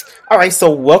All right,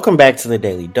 so welcome back to the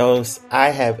Daily Dose. I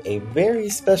have a very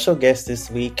special guest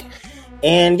this week,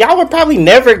 and y'all would probably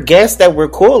never guess that we're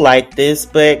cool like this,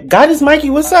 but God is Mikey,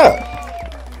 what's up?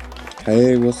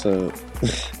 Hey, what's up?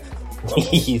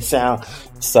 You sound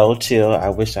so chill. I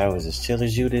wish I was as chill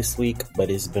as you this week, but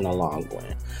it's been a long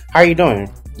one. How are you doing?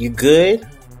 You good?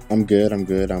 I'm good.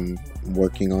 I'm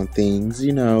working on things,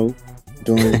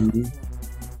 doing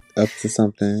up to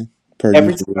something per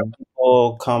Every time usual.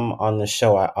 people come on the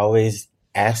show, I always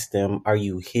ask them, are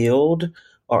you healed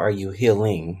or are you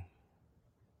healing?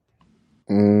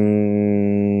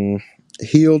 Mm,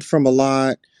 Healed from a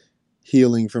lot,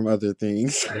 healing from other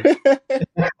things.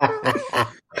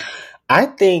 I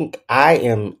think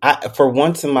for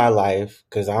once in my life,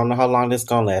 because I don't know how long this is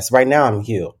going to last. Right now, I'm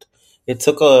healed. It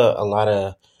took a lot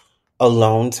of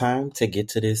alone time to get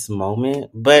to this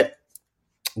moment, but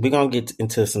we're going to get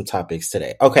into some topics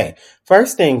today. Okay,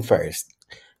 first thing first,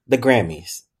 the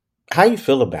Grammys. How you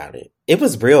feel about it? It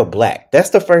was real black. That's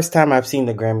the first time I've seen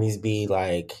the Grammys be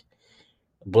like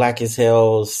black as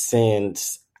hell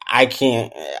since I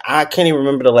can't even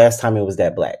remember the last time it was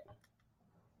that black.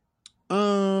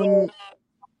 um,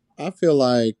 I feel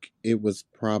like it was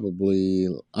probably.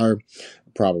 I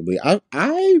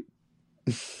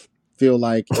feel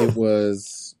like it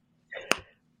was.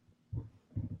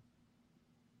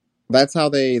 That's how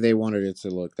they wanted it to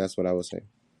look. That's what I would say.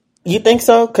 You think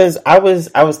so? Because I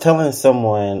was telling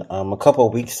someone a couple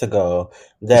of weeks ago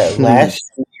that last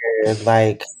year,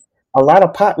 like a lot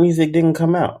of pop music didn't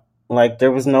come out. Like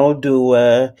there was no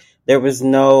Dua, there was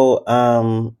no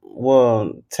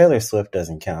well, Taylor Swift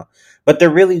doesn't count, but there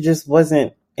really just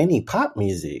wasn't any pop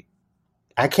music.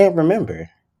 I can't remember.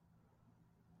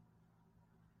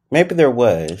 Maybe there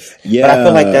was, but I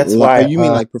feel like Yeah, that's why. you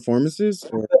mean like performances?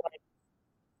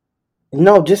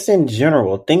 No, just in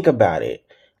general, think about it.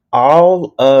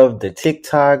 All of the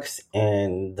TikToks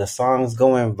and the songs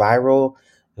going viral,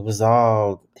 it was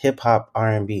all hip hop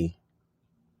R&B.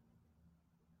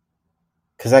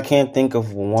 Because I can't think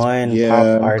of one pop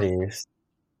Yeah, artist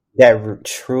that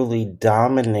truly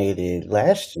dominated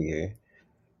last year.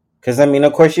 Because I mean,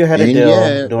 of course, you had and Adele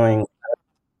yet. doing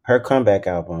her comeback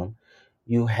album.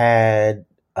 You had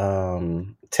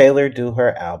Taylor do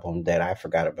her album that I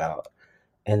forgot about,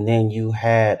 and then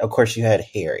of course, you had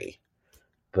Harry,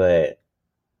 but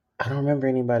I don't remember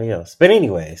anybody else. But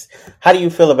anyways, how do you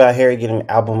feel about Harry getting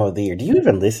album of the year? Do you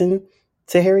even listen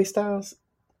to Harry Styles?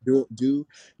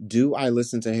 Do I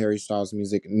listen to Harry Styles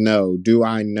music? No. Do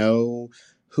I know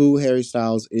who Harry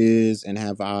Styles is and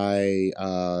have I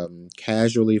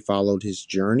casually followed his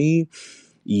journey?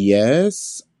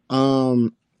 Yes.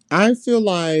 I feel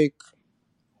like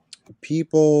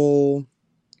people.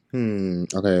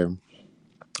 Okay.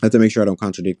 I have to make sure I don't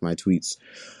contradict my tweets.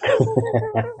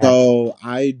 So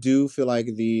I do feel like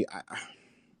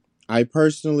I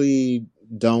personally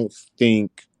don't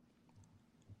think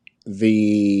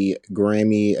the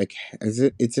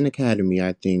is it's an academy,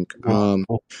 I think. I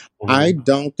Mhm.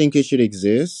 don't think it should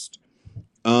exist.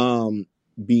 Um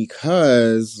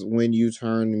because when you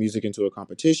turn music into a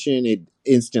competition, it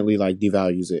instantly like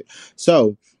devalues it.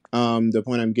 So the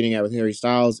point I'm getting at with Harry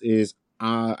Styles is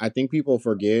I think people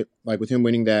forget, like with him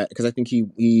winning that, because I think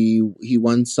he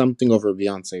won something over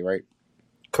Beyonce, right?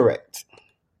 Correct.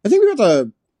 I think we have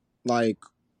to like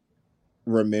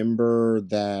remember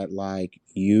that like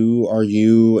you are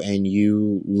you and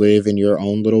you live in your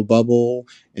own little bubble,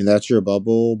 and that's your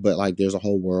bubble, but like there's a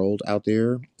whole world out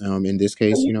there, in this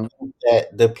case,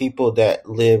 That the people that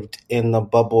lived in the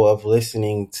bubble of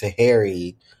listening to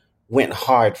Harry went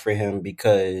hard for him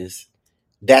because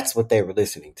that's what they were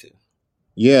listening to.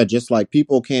 yeah, just like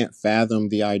people can't fathom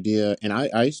the idea, and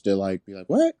I used to like be like,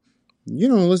 what, you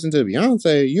don't listen to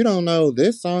Beyonce, you don't know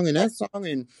this song and that song,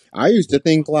 and I used to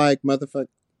think like motherfucker,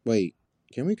 wait,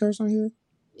 can we curse on here?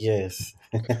 Yes.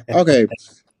 Okay,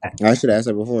 I should have asked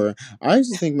that before. I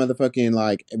used to think motherfucking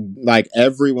like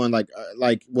everyone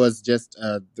like was just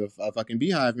a fucking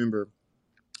Beehive member.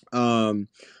 Um,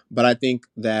 but I think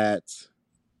that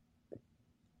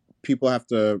people have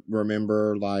to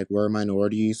remember like we're a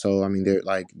minority, so I mean they're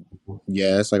like,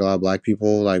 yes, like a lot of black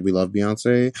people like we love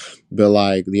Beyonce, but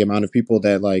like the amount of people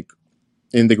that like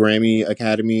in the Grammy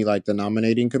Academy, like the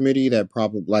nominating committee, that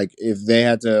probably like if they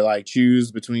had to like choose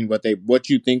between what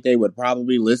you think they would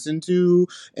probably listen to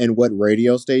and what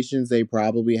radio stations they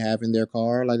probably have in their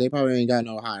car, like they probably ain't got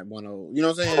no high 10, you know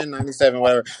what I'm saying, 97,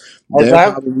 whatever. As They're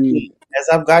I've probably as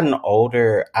I've gotten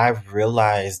older, I've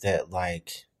realized that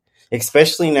like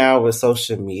especially now with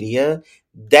social media,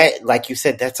 that like you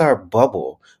said, that's our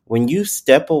bubble. When you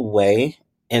step away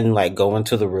and like go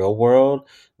into the real world,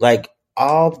 like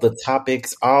all the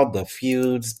topics, all the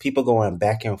feuds, people going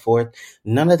back and forth,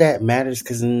 none of that matters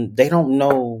because they don't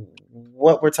know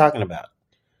what we're talking about.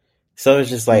 So it's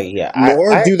just like, yeah,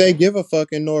 Nor I do they give a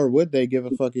fuck, and nor would they give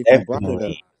a fuck if you brought it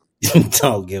up. definitely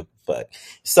don't give a fuck.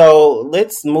 So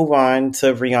let's move on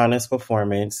to Rihanna's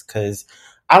performance because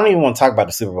I don't even want to talk about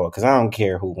the Super Bowl because I don't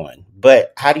care who won.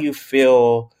 But how do you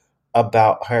feel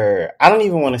about her? I don't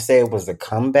even want to say it was a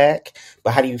comeback,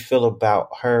 but how do you feel about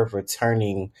her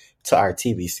returning to our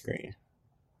TV screen?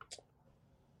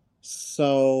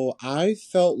 So I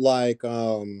felt like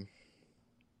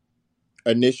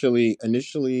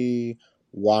initially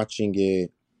watching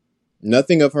it,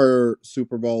 nothing of her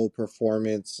Super Bowl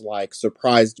performance like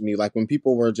surprised me. Like when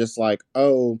people were just like,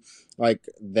 "Oh," like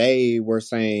they were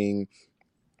saying,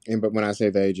 and but when I say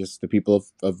they, just the people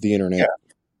of the Yeah. internet.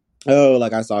 Oh,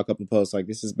 like I saw a couple posts like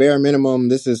this is bare minimum.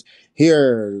 This is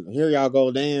here y'all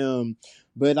go damn.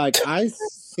 But like I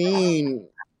seen,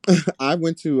 I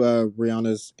went to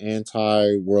Rihanna's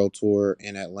anti world tour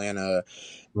in Atlanta,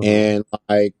 Mhm. and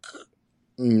like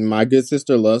my good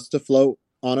sister loves to float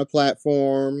on a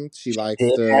platform. She She likes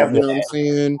did to, have you that, know what I'm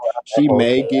saying? that She whole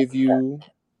may thing. give you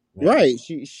Yeah. right.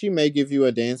 She may give you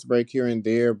a dance break here and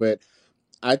there, but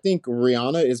I think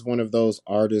Rihanna is one of those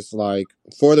artists like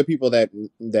for the people that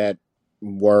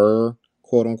were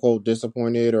quote unquote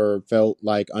disappointed or felt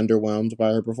like underwhelmed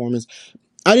by her performance.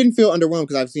 I didn't feel underwhelmed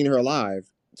because I've seen her live.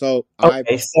 So I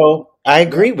Okay, so I yeah.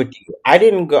 agree with you. I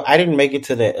didn't go. I didn't make it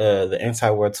to the anti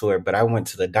world tour, but I went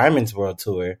to the Diamonds World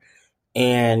Tour,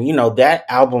 and that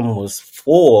album was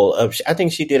full of. I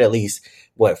think she did at least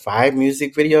what 5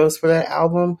 music videos for that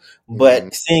album. Mhm.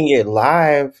 But seeing it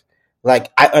live,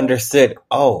 like I understood.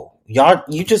 Oh, y'all,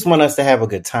 you just want us to have a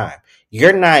good time.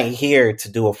 You're not here to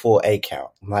do a full A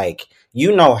count. Like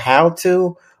you know how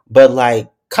to, but like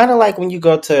kind of like when you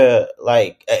go to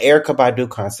like an Erica Badu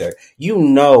concert, you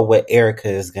know what Erica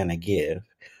is gonna give.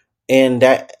 And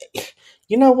that,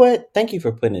 you know what? Thank you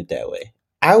for putting it that way.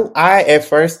 I at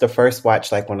first, the first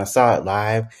watch, like when I saw it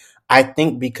live, I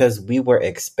think because we were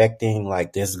expecting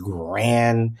like this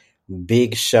grand,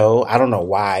 big show. I don't know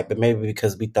why, but maybe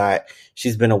because we thought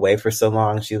she's been away for so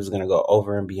long, she was going to go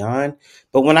over and beyond.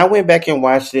 But when I went back and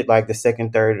watched it like the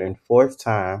second, third, and fourth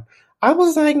time, I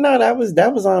was like, no, that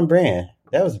was on brand.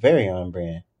 That was very on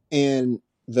brand. And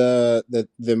the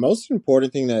most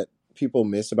important thing that people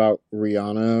miss about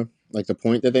Rihanna, like the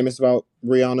point that they miss about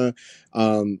Rihanna,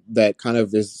 that kind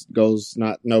of this goes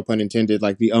not no pun intended,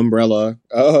 like the umbrella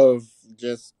of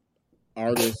just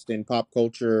artist and pop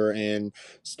culture and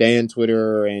stan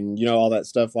Twitter and all that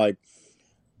stuff. Like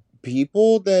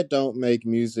people that don't make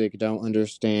music don't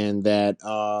understand that.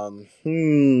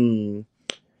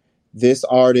 This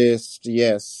artist,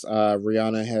 yes,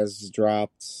 Rihanna has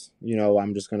dropped,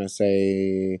 I'm just gonna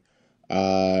say,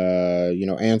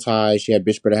 Anti, she had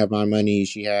Bitch Better Have My Money,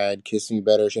 she had Kiss Me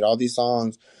Better, she had all these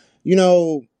songs. You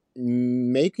know,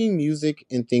 making music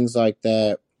and things like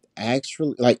that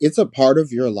actually, like, it's a part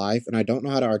of your life, and I don't know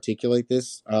how to articulate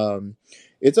this.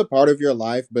 It's a part of your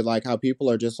life, but like how people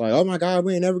are just like, oh my God,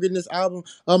 we ain't never getting this album.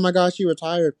 Oh my gosh, she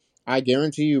retired. I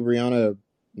guarantee you, Rihanna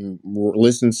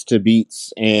listens to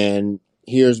beats and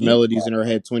hears Yeah. melodies in her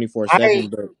head 24 I 7.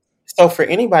 But So, for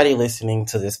anybody listening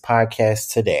to this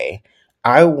podcast today,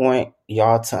 I want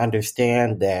y'all to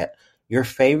understand that your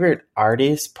favorite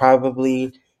artist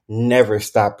probably never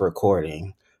stopped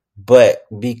recording. But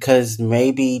because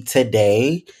maybe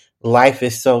today life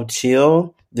is so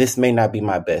chill, this may not be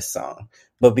my best song.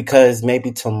 But because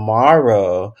maybe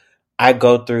tomorrow I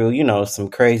go through, some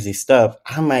crazy stuff,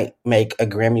 I might make a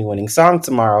Grammy winning song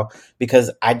tomorrow because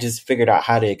I just figured out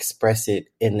how to express it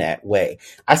in that way.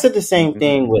 I said the same Mhm.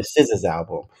 thing with SZA's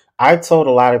album. I told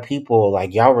a lot of people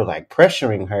like y'all were like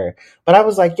pressuring her, but I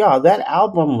was like, y'all, that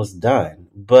album was done.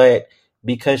 But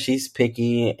because she's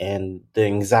picky and the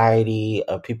anxiety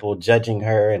of people judging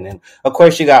her, and then of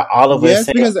course you got all of us Yes,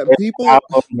 saying, because "Where's the people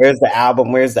album? Where's the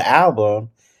album? Where's the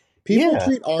album?" people Yeah,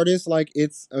 treat artists like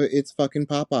it's fucking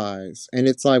Popeyes, and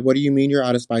it's like, what do you mean you're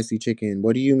out of spicy chicken?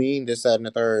 What do you mean this, that, and the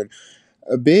third?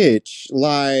 A bitch,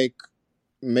 like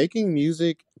making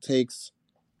music takes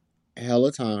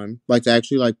hella time, like to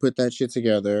actually like put that shit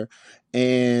together,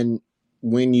 and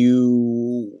when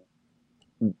you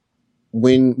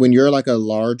when you're like a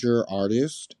larger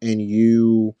artist and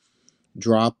you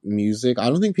drop music, I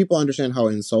don't think people understand how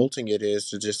insulting it is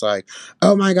to just like,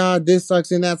 oh my God, this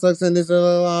sucks and that sucks and this, blah,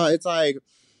 blah, blah. It's like,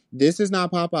 this is not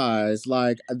Popeyes.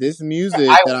 Like, this I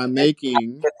music that I'm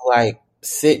making. would like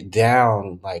sit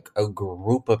down like a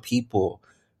group of people.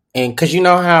 And because you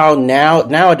know how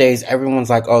nowadays everyone's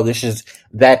like, oh, this is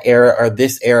that era or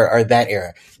this era or that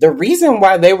era. The reason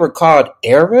why they were called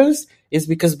eras is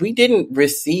because we didn't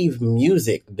receive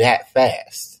music that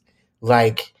fast.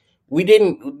 Like we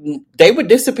didn't they would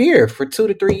disappear for 2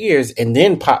 to 3 years and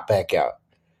then pop back out.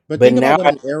 But But think about now what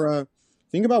an era.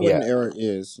 Think about what yeah. an era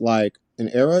is. Like an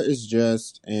era is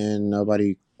just, and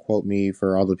nobody quote me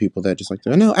for all the people that just like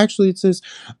to. No, actually, it says,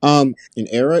 an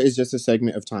era is just a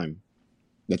segment of time.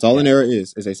 That's all an Yeah. era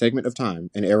is a segment of time.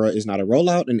 An era is not a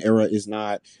rollout. An era is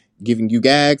not giving you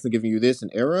gags and giving you this. An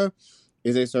era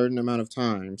is a certain amount of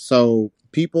time. So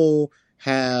people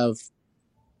have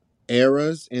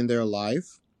eras in their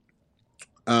life.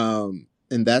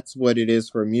 And that's what it is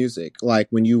for music. Like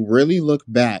when you really look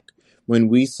back, when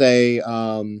we say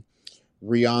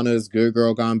Rihanna's Good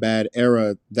Girl Gone Bad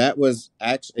era, that was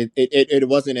actually it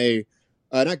wasn't a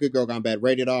not Good Girl Gone Bad,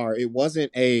 rated R. It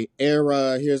wasn't a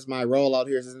era. Here's my rollout.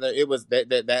 It was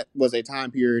that was a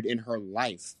time period in her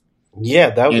life,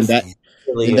 Yeah, that and was that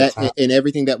really and a that time. and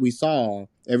everything that we saw,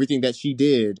 everything that she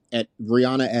did at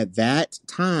Rihanna at that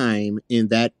time in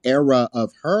that era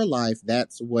of her life,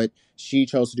 that's what she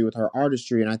chose to do with her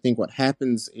artistry. And I think what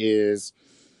happens is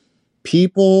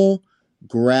people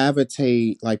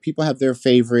gravitate, like people have their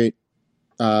favorite,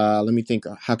 let me think,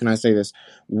 how can I say this?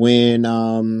 When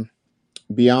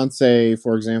Beyonce,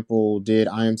 for example, did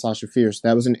I Am Sasha Fierce.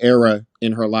 That was an era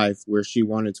in her life where she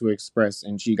wanted to express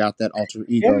and she got that alter Yeah,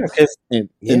 ego. because And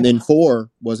yeah. then Four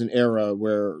was an era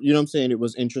where, you know what I'm saying, it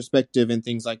was introspective and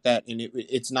things like that. And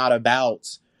it's not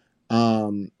about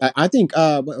I think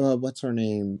what's her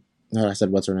name? No, I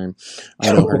said what's her name?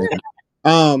 I know her name.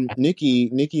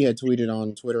 Nikki had tweeted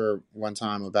on Twitter one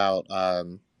time about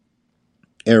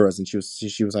eras, and she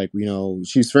was like, you know,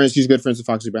 she's good friends with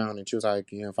Foxy Brown, and she was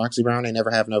like, you know, Foxy Brown ain't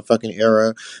never have no fucking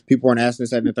era. People weren't asking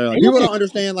this, that, and the third. Like people don't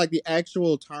understand like the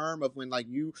actual term of when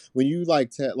you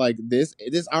like like this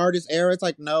artist era. It's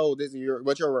like no, this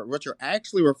what you're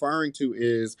actually referring to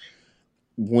is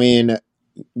when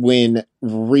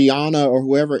Rihanna or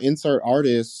whoever insert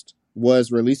artist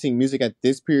was releasing music at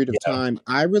this period of Yeah. time.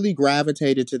 I really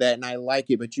gravitated to that and I like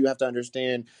it, but you have to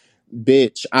understand,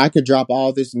 bitch, I could drop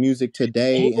all this music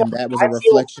And you today know, and that was I a feel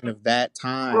reflection of that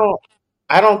I time. don't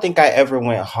I don't think I ever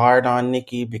went hard on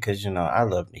Nikki because I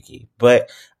love Nikki. But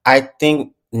I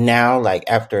think now, like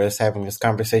after us having this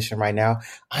conversation right now,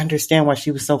 I understand why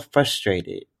she was so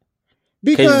frustrated.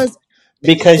 Cause Because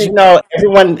because it,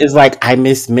 everyone is like, I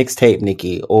miss mixtape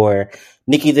Nikki or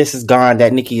Nikki this is gone,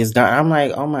 that Nikki is gone. I'm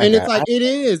like, oh my and it's God. like it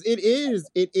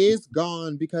is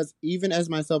gone because even as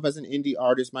myself as an indie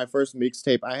artist, my first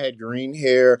mixtape, I had green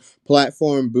hair,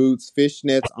 platform boots,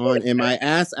 fishnets on, and my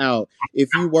ass out.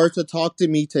 If you were to talk to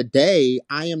me today,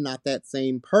 I am not that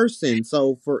same person.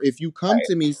 So for if you come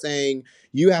to me saying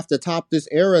you have to top this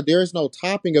era, there is no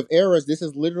topping of eras. This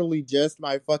is literally just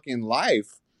my fucking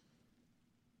life,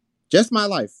 just my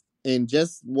life and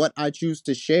just what I choose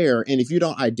to share. And if you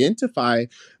don't identify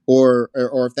or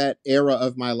if that era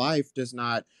of my life does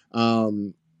not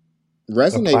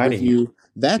resonate Apply to with you. you,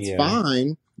 that's Yeah.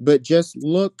 fine. But just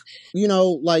look, you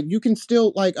know, like you can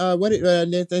still like what did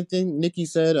Nikki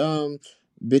said,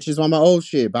 bitches on my old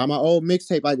shit, buy my old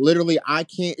mixtape. Like literally, I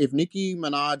can't if Nicki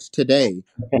Minaj today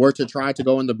were to try to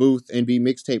go in the booth and be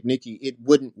mixtape Nicki, it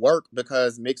wouldn't work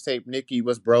because mixtape Nicki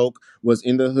was broke, was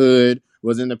in the hood,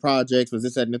 was in the projects, was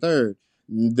this, that, and the third.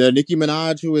 The Nicki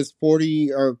Minaj who is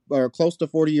 40 or close to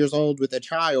 40 years old with a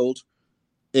child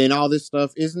and all this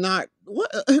stuff is not what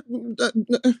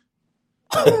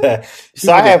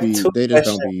So I people just have be two they just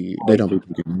don't questions be for they don't be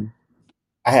you. thinking.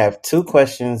 I have two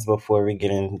questions before we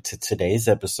get into today's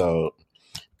episode.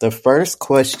 The first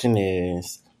question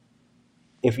is,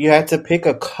 if you had to pick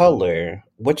a color,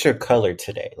 what's your color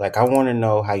today? Like, I want to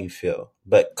know how you feel,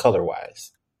 but color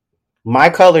wise. My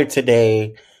color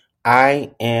today,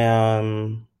 I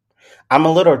am, I'm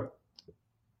a little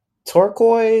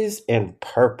turquoise and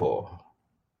purple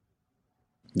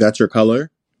That's your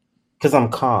color? because I'm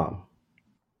calm.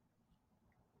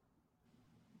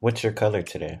 What's your color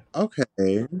today?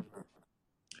 Okay.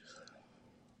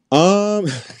 Um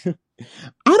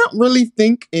I don't really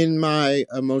think in my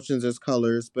emotions as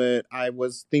colors, but I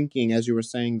was thinking as you were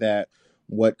saying that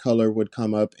what color would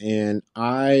come up and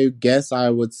I guess I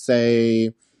would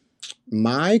say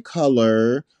my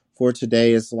color for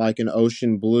today is like an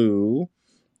ocean blue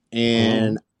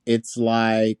Mm. and it's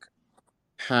like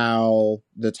how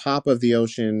the top of the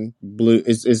ocean blue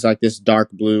is like this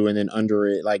dark blue and then under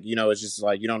it like you know it's just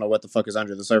like you don't know what the fuck is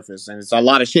under the surface and it's a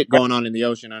lot of shit going on in the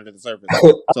ocean under the surface,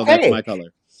 so that's my Okay.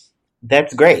 color.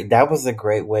 That's great. That was a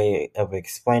great way of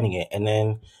explaining it. And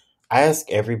then I ask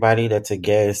everybody that's a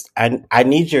guest, I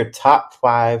need your top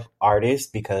five artists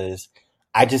because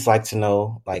I just like to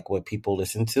know like what people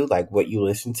listen to, like what you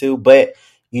listen to. But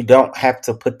You don't have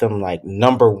to put them like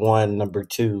number one, number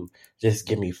two. Just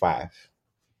give me five.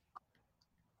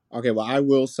 Okay, well, I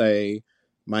will say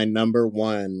my number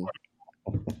one,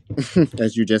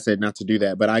 as you just said, not to do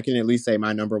that, but I can at least say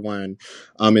my number one.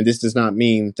 And this does not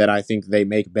mean that I think they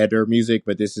make better music,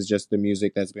 but this is just the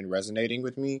music that's been resonating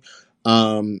with me.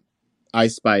 Um,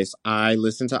 Ice Spice. I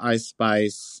listen to Ice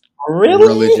Spice Really?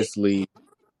 religiously.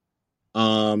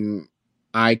 Um,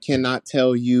 I cannot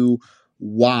tell you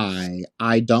why.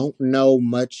 I don't know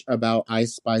much about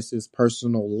Ice Spice's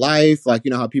personal life. Like,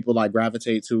 you know how people like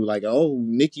gravitate to like, oh,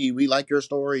 Nikki, we like your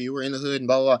story. You were in the hood and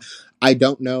blah, blah, blah. I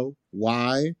don't know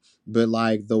why, but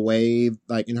like the way,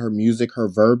 like in her music, her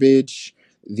verbiage,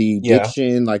 the Yeah.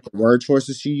 diction, like the word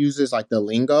choices she uses, like the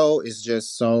lingo is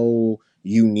just so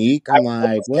unique. I'm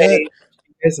like, what? Say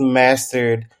has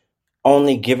mastered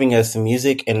only giving us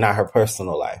music and not her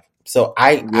personal life. So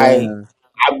Yeah.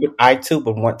 I too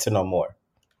would want to know more.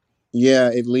 Yeah,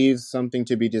 it leaves something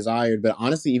to be desired. But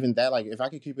honestly, even that, like, if I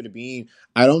could keep it a bean,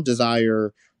 I don't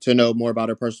desire to know more about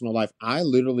her personal life. I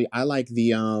like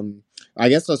the, I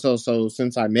guess so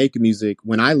since I make music,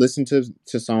 when I listen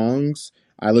to songs,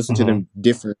 I listen to Hmm. them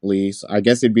differently. So I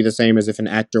guess it'd be the same as if an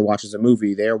actor watches a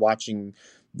movie. They're watching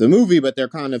the movie, but they're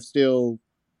kind of still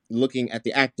looking at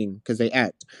the acting because they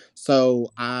act.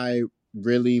 So I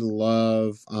really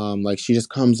love like she just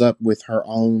comes up with her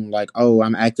own like, oh,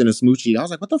 I'm acting a smoochie. I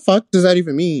was like, what the fuck does that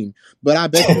even mean? But I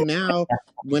bet you now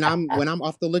when I'm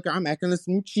off the liquor, I'm acting a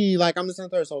smoochie, like I'm the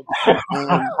center. So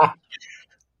um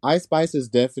Ice Spice is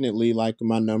definitely like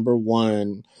my number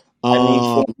one. I need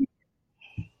four. um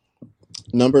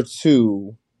Number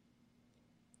two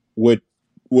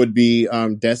would be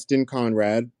Destin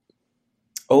Conrad.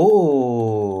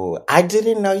 Oh, I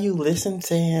didn't know you listened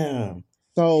to him.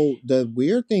 So the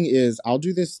weird thing is, I'll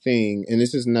do this thing, and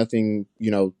this is nothing,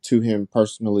 to him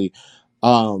personally.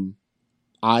 Um,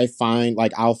 I find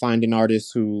like I'll find an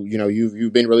artist who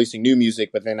you've been releasing new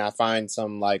music, but then I find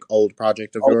some like old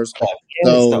project of Old yours. stuff.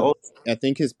 Yes, the So old I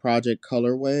think his project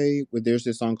Colorway, where there's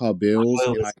this song called Bills,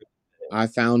 oil and was like I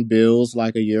found Bills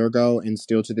like a year ago, and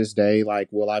still to this day, like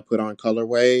will I put on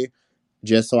Colorway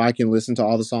just so I can listen to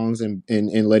all the songs and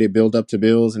let it build up to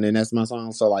Bills, and then that's my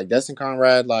song. So like Destin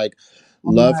Conrad, like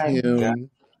oh love my god. him.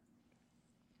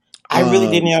 I really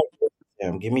Um, didn't know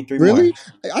him. Give me three more. really,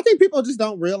 I think people just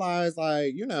don't realize,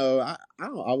 like, I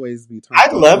don't always be turned I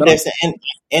up, love but this,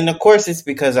 and of course it's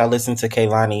because I listen to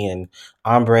Kaylani and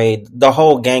Ombre, the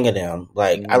whole gang of them.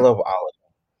 Like I Mhm. love all of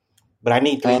them. But I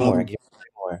need three more. um, Give me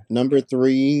three more. number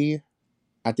three,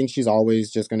 I think she's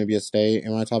always just going to be a stay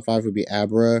in my top five would be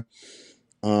Abra.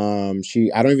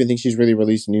 I don't even think she's really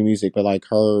released new music, but like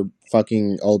her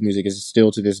fucking old music is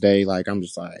still to this day. Like I'm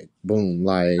just like, boom,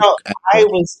 like No, I Abra.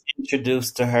 was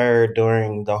introduced to her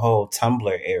during the whole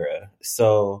Tumblr era,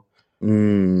 so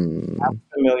Mm.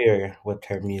 familiar with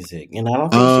her music. And I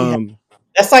don't think she had. Um,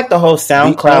 That's like the whole the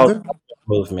SoundCloud other,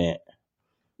 movement.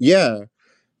 yeah,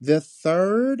 the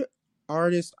third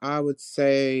artist I would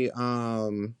say,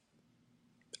 I'm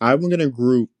gonna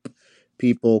group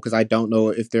people because I don't know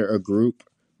if they're a group,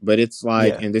 but it's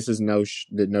like, Yeah. and this is no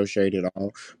shade at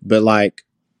all, but like,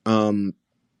 um,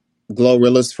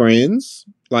 Glorilla's friends,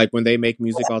 like when they make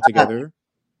music all together,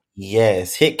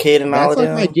 Yes, Hit Kid and all that's of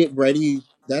like my them. get ready.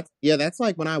 That's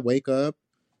like when I wake up,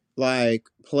 like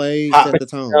play Hot set the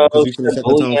tone because Potato, we finna set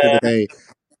the tone for the Shibuya. day.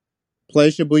 Play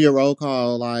Shibuya roll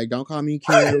call, like don't call me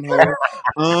Kim, ho,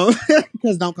 um,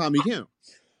 because don't call me Kim.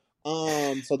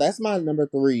 So that's my number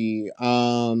three.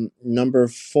 Number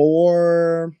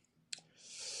four.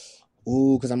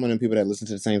 Ooh, because I'm one of the people that listen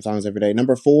to the same songs every day.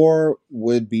 Number four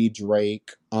would be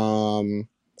Drake.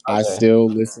 I Okay. still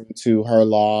listen to Her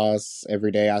Loss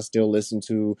every day. I still listen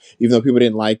to, even though people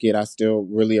didn't like it, I still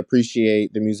really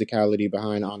appreciate the musicality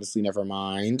behind Honestly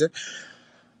Nevermind.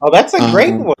 Oh, that's a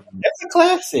great Um, one. That's a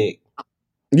classic.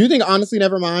 you think Honestly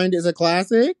Nevermind is a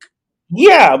classic?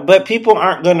 Yeah, but people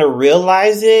aren't going to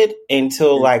realize it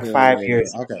until like Until 5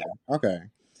 years. later. Okay. Okay.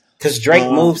 Because Drake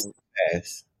moves Um,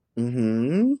 fast.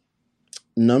 hmm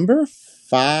Number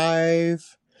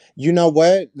five. You know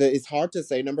what? It's hard to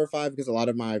say number five because a lot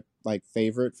of my like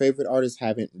favorite artists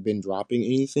haven't been dropping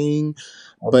anything.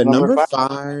 What's But number number five?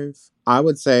 five, I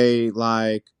would say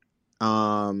like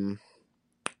um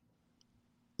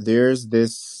there's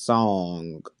this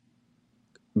song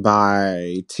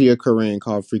by Tia Corinne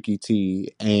called Freaky T,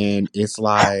 and it's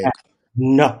like,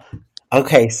 No.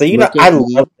 Okay, so look I at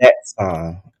love me. that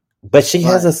song. But she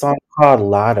has Right. a song called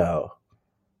Lotto.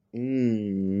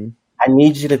 Mm. I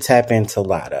need you to tap into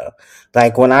Lotto.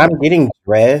 Like when I'm getting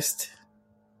dressed,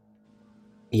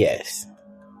 yes.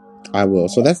 I will.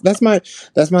 So that's my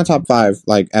top five,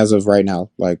 like as of right now,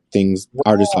 like things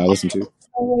artists I listen to.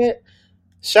 Wow.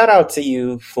 Shout out to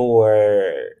you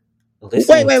for Wait,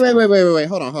 listening wait, to. wait, wait, wait, wait, wait.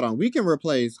 Hold on, hold on. We can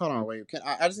replace. Hold on, wait.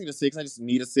 I just need a six. I just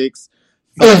need a six.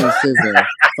 Fucking SZA.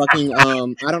 Fucking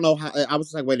I don't know how. I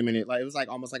was like, wait a minute. Like it was like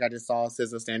almost like I just saw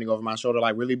SZA standing over my shoulder.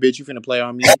 Like, really, bitch, you finna play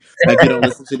on me? Like you don't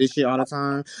listen to this shit all the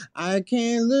time. I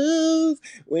can't lose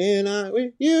when I'm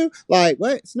with you. Like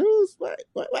what? Snooze? What?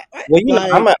 Well,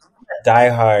 I'm Like a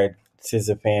diehard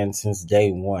SZA fan since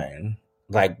day one.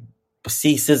 Like,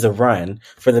 see SZA run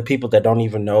for the people that don't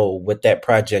even know what that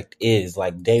project is.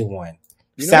 Like day one,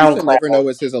 you know, I used to SoundCloud. never know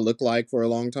what SZA looked like for a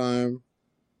long time.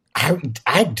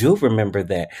 I do remember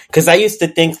that because I used to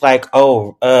think like,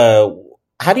 oh,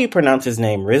 how do you pronounce his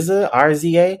name?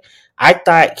 RZA. I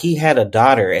thought he had a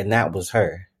daughter and that was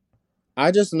her.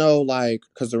 I just know like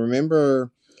because I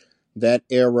remember that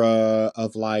era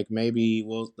of like maybe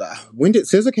well when did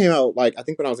SZA came out, like I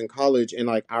think when I was in college, and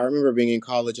like I remember being in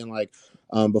college and like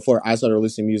before I started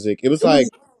listening to music it was It was like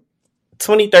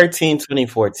 2013,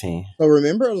 2014. so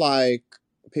remember like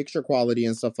picture quality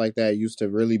and stuff like that used to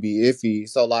really be iffy,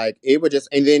 so like it would just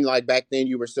and then like back then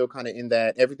you were still kind of in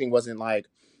that everything wasn't like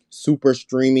super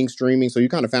streaming, so you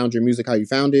kind of found your music how you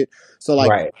found it. So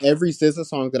like Right. every SZA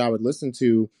song that I would listen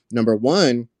to, number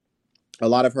one, a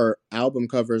lot of her album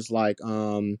covers like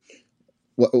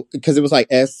because it was like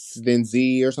S then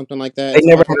Z or something like that. They And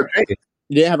so never like had a face.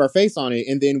 they didn't have our face on it.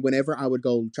 And then whenever I would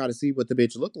go try to see what the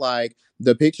bitch looked like,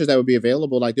 the pictures that would be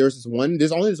available, like there's only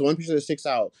this one picture that sticks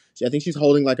out. I think she's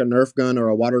holding like a Nerf gun or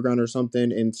a water gun or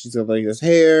something, and she's got like this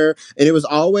hair, and it was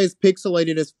always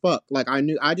pixelated as fuck. Like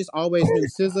I just always knew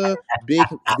SZA,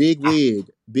 big wig,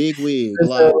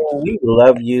 like. We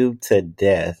love you to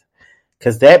death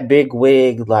because that big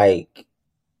wig, like,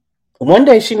 one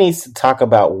day she needs to talk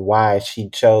about why she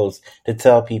chose to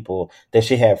tell people that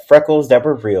she had freckles that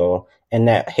were real and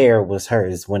that hair was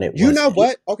hers when it You know wasn't.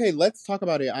 what? Okay, let's talk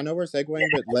about it. I know we're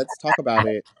segueing, but let's talk about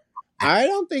it. I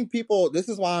don't think people. This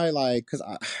is why, like, because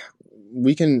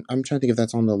we can. I'm trying to think if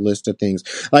that's on the list of things.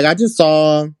 Like, I just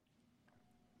saw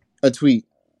a tweet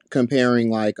comparing,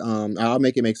 like, I'll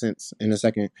make it make sense in a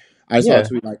second. I saw a Yeah.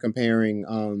 tweet like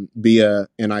comparing Bia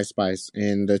and Ice Spice,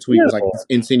 and the tweet Yeah. was like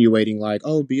insinuating like,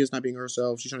 "Oh, Bia's not being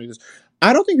herself. She's trying to do this."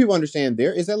 I don't think people understand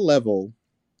there is a level,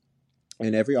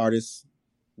 and every artist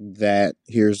that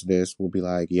hears this will be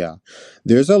like, "Yeah,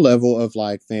 there's a level of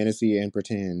like fantasy and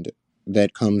pretend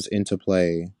that comes into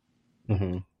play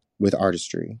Hmm. with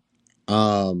artistry.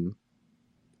 Um,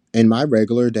 in my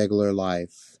regular degular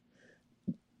life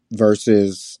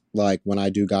versus like when I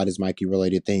do God is Mikey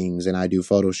related things and I do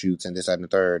photo shoots and this, that, and the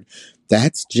third,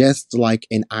 that's just like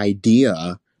an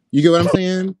idea. You get what I'm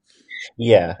saying?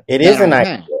 Yeah. It That is an I idea.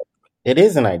 have. It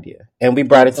is an idea. And we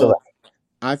brought And it to life. so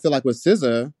I feel like with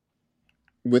SZA,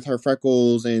 with her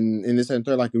freckles and this and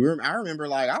third, like I remember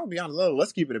like I'll be honest,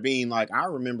 let's keep it a bean. Like I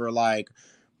remember like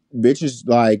bitches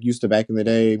like used to back in the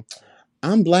day.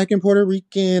 I'm black and Puerto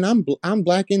Rican. I'm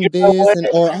black You in know this what? and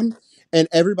or I'm and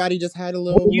everybody just had a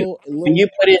When little you little when little. you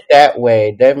put it that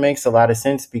way, that makes a lot of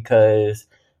sense because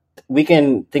we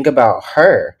can think about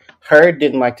her. Her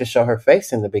didn't like to show her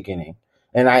face in the beginning.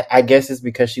 And I guess it's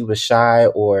because she was shy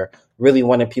or really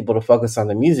wanted people to focus on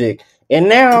the music. And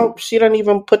now she don't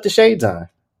even put the shades on.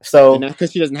 And So not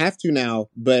because she doesn't have to now,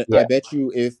 but I yeah, bet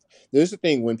you if there's a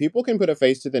thing when people can put a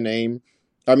face to the name,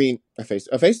 I mean a face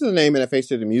to the name and a face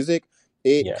to the music,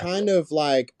 it yeah, kind of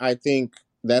like I think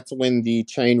that's when the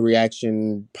chain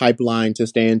reaction pipeline to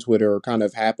stay in Twitter kind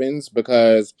of happens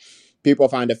because people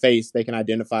find a face they can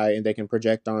identify and they can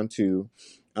project onto.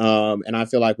 And I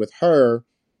feel like with her,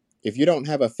 if you don't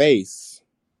have a face,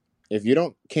 if you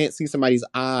don't can't see somebody's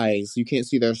eyes, you can't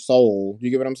see their soul. You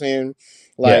get what I'm saying?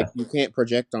 yeah. Like you can't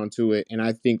project onto it. And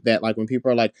I think that like when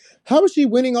people are like, how is she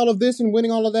winning all of this and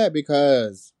winning all of that?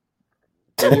 Because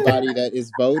anybody that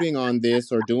is voting on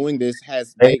this or doing this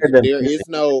has They heard the there music. is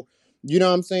no, you know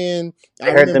what I'm saying? I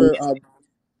They heard the remember music.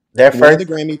 Their one of the first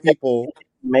Grammy people.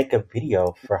 make a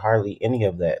video for hardly any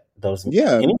of that those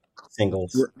Yeah, any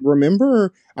singles.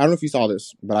 remember, I don't know if you saw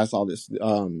this, but I saw this.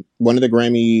 One of the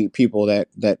Grammy people that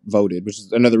voted, which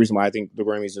is another reason why I think the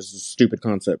Grammys is a stupid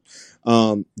concept,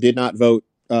 did not vote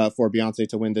for Beyonce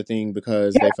to win the thing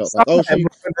because Yeah, they I felt saw like, oh, that she,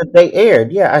 before they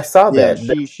aired. Yeah, I saw yeah, that.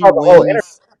 she Saw the whole interview.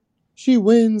 wins. She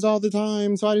wins all the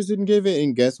time, so I just didn't give it.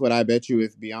 And guess what? I bet you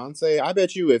if Beyonce, I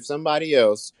bet you if somebody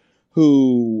else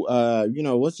who,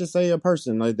 let's just say a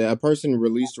person like that, a person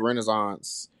released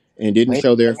Renaissance and didn't Wait,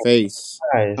 show their face.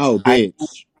 guys, Oh,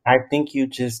 bitch. I think you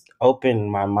just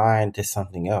opened my mind to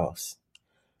something else.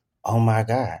 Oh my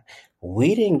god.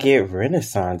 we didn't get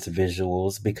Renaissance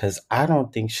visuals because I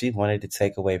don't think she wanted to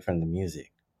take away from the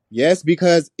music. Yes,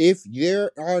 because if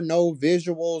there are no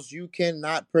visuals, you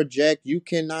cannot project, you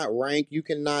cannot rank, you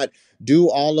cannot do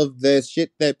all of the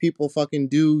shit that people fucking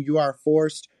do. You are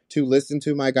forced to listen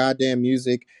to my goddamn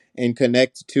music and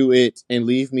connect to it and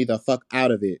leave me the fuck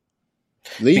out of it.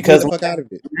 Leave me Because the fuck out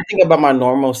of it. when I think about my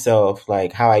normal self,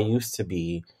 like how I used to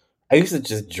be, I used to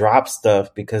just drop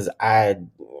stuff because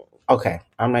okay,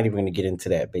 I'm not even going to get into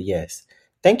that, but yes.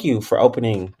 Thank you for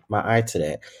opening my eye to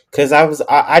that. Because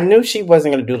I knew she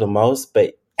wasn't going to do the most,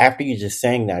 but after you just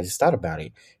saying that, I just thought about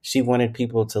it. She wanted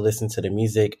people to listen to the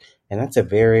music, and that's a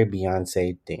very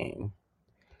Beyonce thing.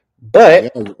 Yeah,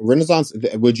 But Renaissance.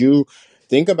 Would you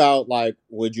think about like,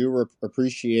 would you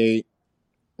appreciate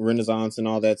Renaissance and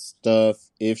all that stuff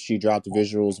if she dropped the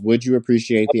visuals? Would you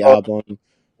appreciate the album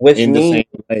with in the me, same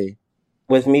way?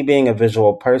 with me being a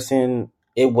visual person,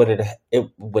 it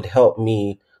would help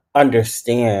me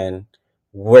understand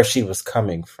where she was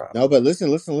coming from. No, but listen,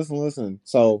 listen, listen, listen.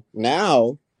 So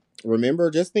now, remember,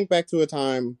 just think back to a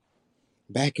time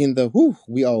back in the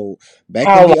we old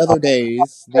back in How long?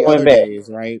 the I went other back. days,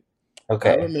 right?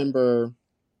 I Okay. remember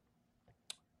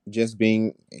just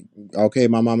being okay.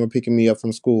 My mama picking me up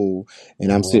from school,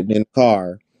 and I'm Mhm. sitting in the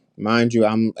car. Mind you,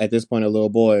 I'm at this point a little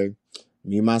boy.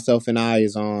 Me, myself, and I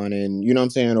is on, and you know what I'm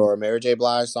saying, or a Mary J.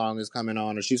 Blige song is coming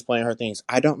on, or she's playing her things.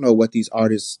 I don't know what these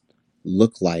artists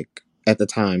look like at the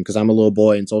time because I'm a little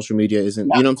boy and social media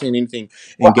isn't, you know what I'm saying, anything.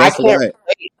 Well, And I guess can't what?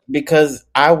 relate because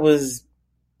I was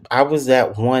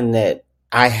that one that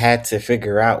I had to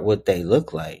figure out what they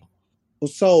look like.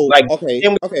 So Like okay,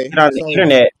 then we okay, get on the so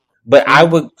internet, but I mhm,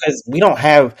 would because we don't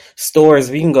have stores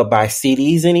we can go buy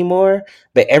CDs anymore.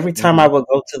 But every time I mhm. would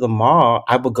go to the mall,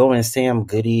 I would go in Sam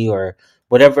Goody or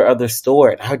whatever other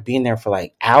store, and I would be in there for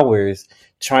like hours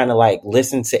trying to like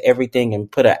listen to everything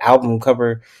and put an album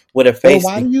cover with a But face.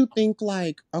 why do you think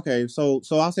like okay, so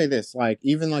I'll say this, like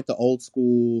even like the old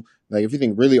school, like if you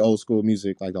think really old school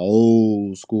music, like the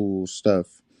old school stuff,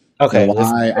 and Okay,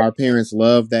 let's. why our parents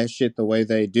love that shit the way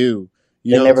they do.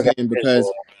 You They know what I'm never got saying?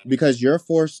 visual. Because you're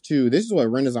forced to. This is what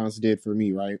Renaissance did for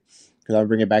me, right? Because I'll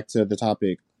bring it back to the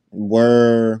topic.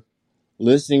 We're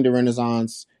listening to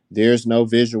Renaissance, there's no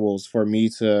visuals for me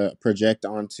to project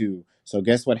onto. So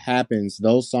guess what happens?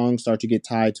 Those songs start to get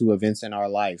tied to events in our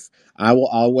life. I will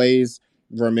always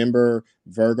remember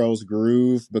Virgo's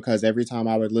Groove because every time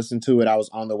I would listen to it, I was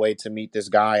on the way to meet this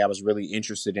guy I was really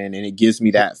interested in, and it gives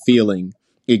me that feeling.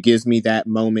 It gives me that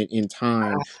moment in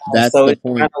time. That's So the it's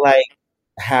kind point. of like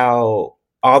how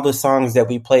all the songs that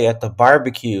we play at the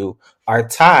barbecue are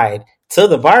tied to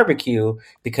the barbecue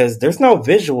because there's no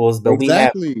visuals, but we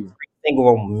have Exactly.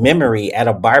 single memory at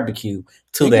a barbecue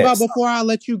to Think that about song. before I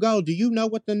let you go. Do you know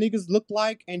what the niggas look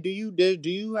like? And do you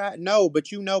know?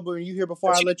 But you know, but when you hear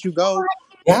before But I let you go,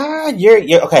 yeah,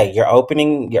 you're okay. You're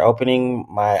opening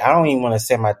my. I don't even want to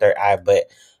say my third eye, but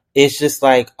it's just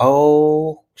like,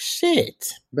 oh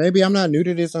shit. baby, I'm not new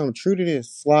to this. I'm true to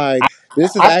this. Like,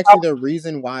 this is I actually the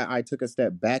reason why I took a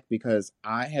step back because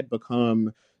I had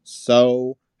become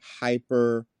so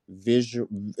hyper visual,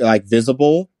 like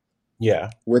visible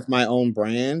yeah. with my own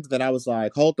brand that I was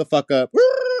like, hold the fuck up,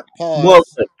 Well,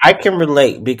 pause. I can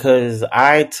relate because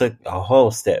I took a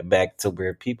whole step back to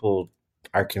where people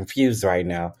are confused right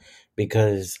now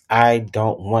because I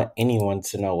don't want anyone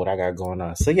to know what I got going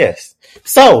on. So, yes.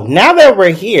 So, now that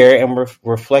we're here and we're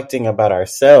reflecting about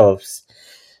ourselves,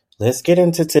 let's get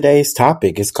into today's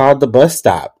topic. It's called the bus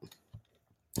stop.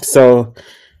 So,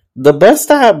 the bus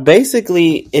stop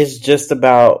basically is just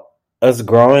about us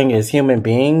growing as human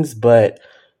beings, but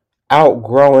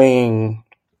outgrowing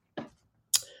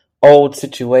old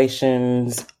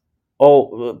situations,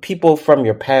 people from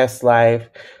your past life,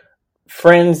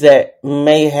 friends that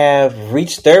may have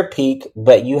reached their peak,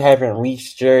 but you haven't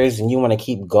reached yours and you want to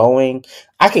keep going.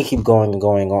 I could keep going and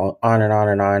going on and on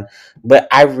and on, but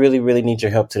I really, really need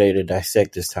your help today to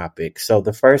dissect this topic. So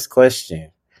the first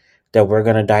question that we're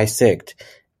going to dissect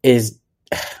is,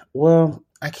 well,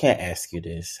 I can't ask you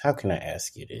this. How can I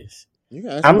ask you this? You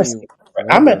can ask I'm gonna me skip.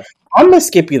 I'm gonna. whatever. I'm gonna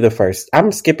skip you the first.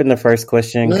 I'm skipping the first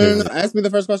question No, no, no. because Ask me the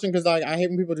first question because like I hate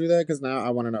when people do that because now I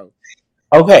want to know.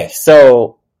 okay.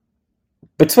 So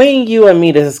between you and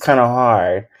me, this is kind of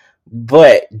hard.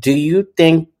 But do you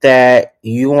think that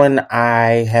you and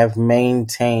I have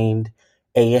maintained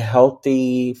a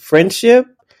healthy friendship?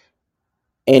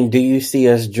 And do you see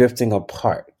us drifting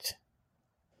apart?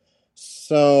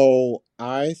 So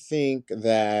I think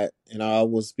that, and I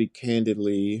will speak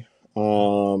candidly.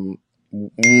 Um,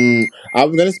 mm,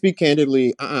 I'm gonna speak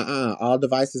candidly. All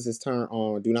devices is turned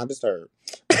on. Do not disturb.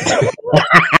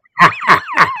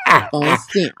 Phone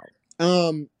down.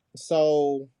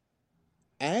 So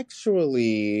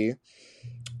actually,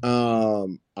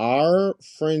 our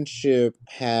friendship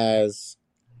has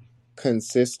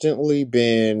consistently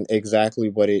been exactly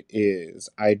what it is.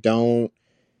 I don't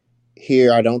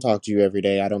talk to you every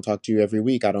day. I don't talk to you every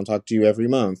week. I don't talk to you every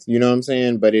month. You know what I'm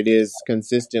saying? But it is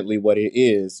consistently what it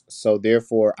is. So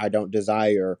therefore, I don't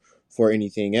desire for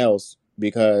anything else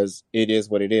because it is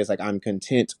what it is. Like I'm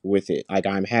content with it. Like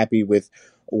I'm happy with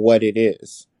what it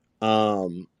is.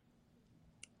 Um,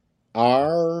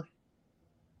 our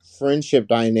friendship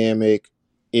dynamic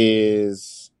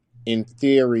is in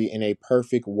theory in a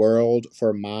perfect world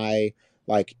for my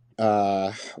like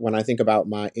when I think about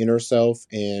my inner self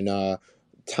and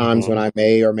times when Hmm. I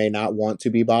may or may not want to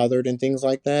be bothered and things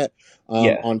like that.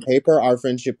 Yeah. On paper our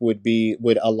friendship would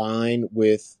align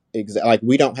with like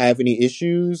we don't have any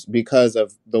issues because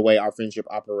of the way our friendship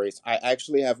operates. I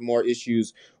actually have more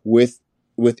issues with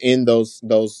within those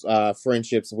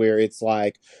friendships where it's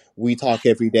like we talk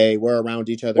every day. We're around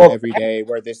each other Well, every day.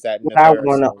 We're this, that, and the what I third.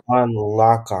 want to So,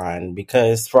 unlock on,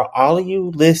 because for all of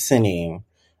you listening,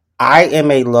 I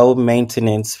am a low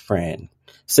maintenance friend.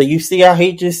 So you see how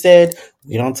he just said,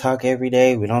 we don't talk every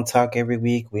day, we don't talk every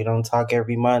week, we don't talk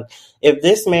every month. If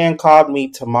this man called me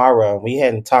tomorrow and we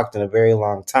hadn't talked in a very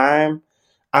long time,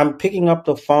 I'm picking up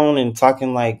the phone and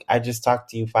talking like I just talked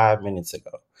to you 5 minutes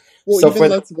ago. well, So even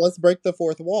for let's break the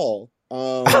fourth wall.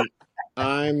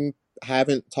 I'm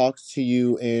haven't talked to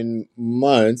you in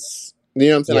months. You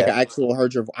know what I'm saying? yeah, Like I actually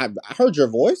heard I heard your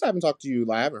voice. I haven't talked to you.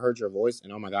 Like I haven't heard your voice,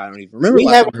 and oh my god, I don't even remember the we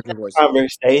last time haven't I heard your voice. had a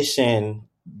conversation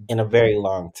in a very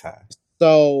long time.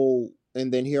 So,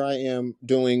 and then here I am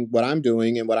doing what I'm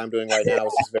doing, and what I'm doing right now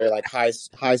is just very like high,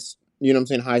 you know what I'm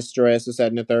saying, high stress, this, that,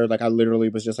 and the third. Like I literally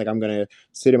was just like, I'm gonna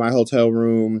sit in my hotel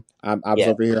room. I was Yeah.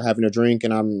 over here having a drink,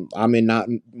 and I'm in not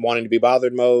wanting to be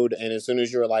bothered mode. And as soon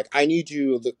as you're like, I need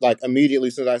you, like immediately,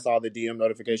 as soon as I saw the DM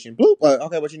notification, bloop,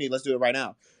 okay, what you need? Let's do it right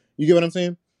now. You get what I'm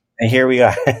saying? And here we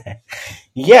are.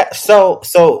 Yeah,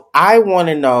 so I want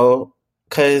to know,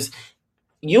 because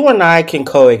you and I can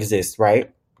coexist,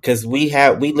 right? Because we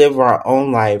live our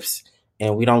own lives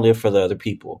and we don't live for the other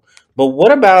people. But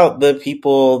what about the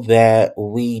people that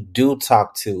we do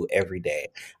talk to every day?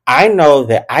 I know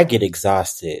that I get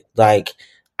exhausted. Like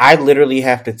I literally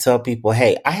have to tell people,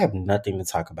 "Hey, I have nothing to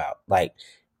talk about." Like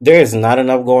there is not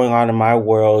enough going on in my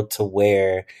world to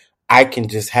where I can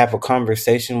just have a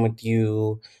conversation with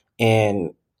you,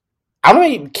 and I don't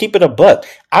even keep it a buck.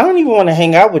 I don't even want to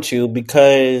hang out with you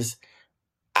because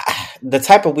the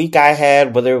type of week I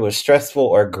had, whether it was stressful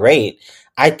or great,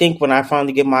 I think when I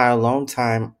finally get my alone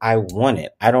time, I want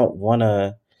it. I don't want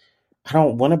to. I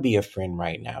don't want to be a friend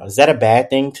right now. Is that a bad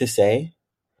thing to say?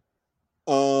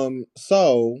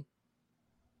 So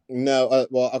no,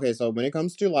 well, okay. So when it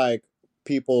comes to like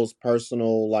people's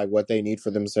personal, like what they need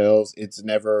for themselves, it's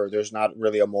never, there's not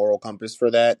really a moral compass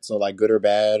for that. So like good or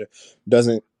bad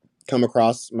doesn't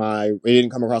it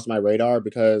didn't come across my radar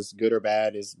because good or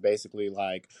bad is basically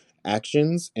like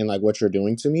actions and like what you're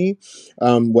doing to me.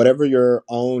 Whatever your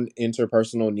own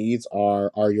interpersonal needs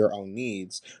are your own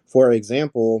needs. For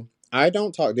example, I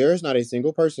don't talk, there is not a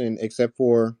single person except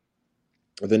for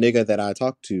the nigga that I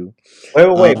talk to.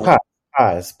 Wait. Um,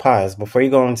 Pause. Before you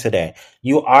go into that,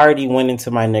 you already went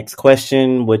into my next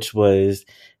question, which was,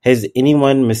 has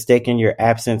anyone mistaken your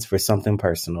absence for something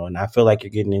personal? And I feel like you're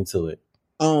getting into it.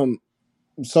 um,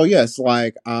 So yes,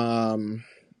 like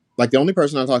the only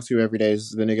person I talk to every day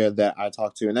is the nigga that I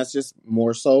talk to, and that's just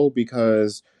more so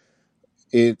because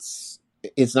it's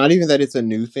it's not even that it's a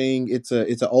new thing. It's an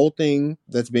old thing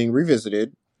that's being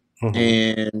revisited, Hmm.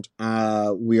 and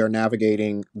we are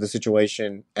navigating the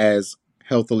situation as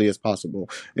healthily as possible.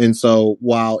 And so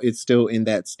while it's still in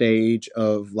that stage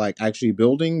of like actually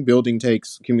building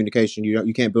takes communication.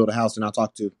 You can't build a house and not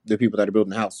talk to the people that are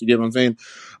building the house. You get what I'm saying?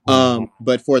 Hmm.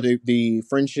 But for the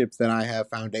friendships that I have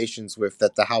foundations with,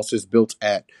 that the house is built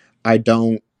at, I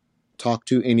don't talk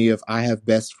to any of, I have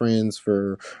best friends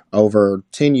for over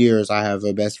 10 years. I have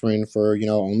a best friend for,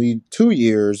 only 2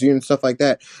 years, and stuff like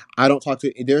that. I don't talk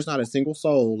to, there's not a single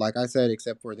soul, like I said,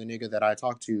 except for the nigga that I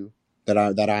talk to,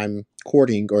 that I'm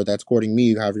courting, or that's courting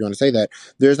me, however you want to say that.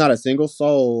 There's not a single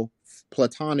soul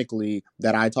platonically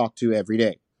that I talk to every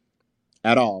day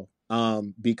at all.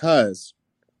 Because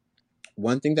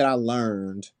one thing that I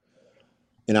learned,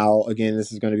 and I'll, again,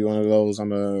 this is going to be one of those, I'm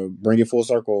going to bring it full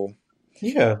circle.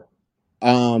 Yeah.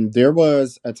 There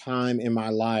was a time in my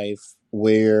life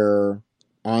where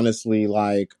honestly,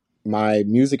 like my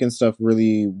music and stuff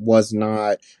really was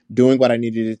not doing what I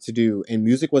needed it to do. And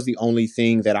music was the only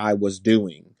thing that I was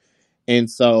doing. And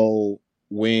so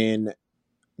when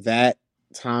that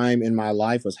time in my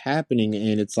life was happening,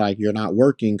 and it's like you're not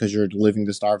working because you're living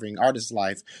the starving artist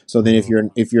life. So then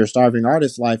Mhm. if you're starving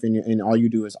artist life and all you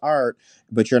do is art,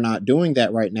 but you're not doing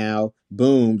that right now,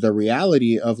 boom, the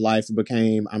reality of life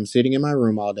became I'm sitting in my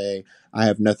room all day, I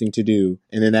have nothing to do,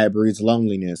 and then that breeds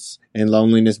loneliness, and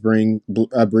loneliness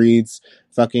breeds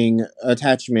fucking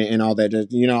attachment and all that,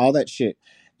 you know, all that shit.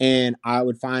 And I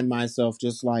would find myself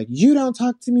just like, you don't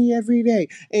talk to me every day,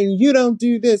 and you don't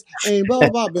do this, and blah blah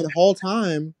blah. But the whole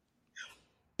time,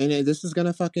 and this is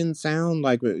gonna fucking sound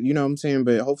like, you know what I'm saying,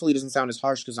 but hopefully it doesn't sound as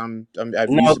harsh because I've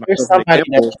No, used there's myself as an somebody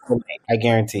that example. can relate, I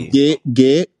guarantee.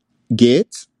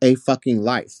 Get a fucking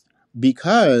life,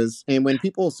 because and when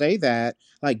people say that,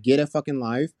 like, get a fucking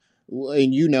life,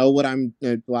 and you know what I'm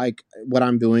like what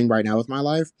I'm doing right now with my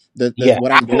life, the Yeah,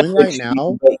 what I'm I'm gonna doing put right you.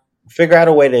 now. Wait, figure out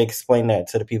a way to explain that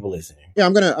to the people listening. Yeah,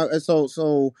 I'm gonna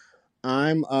so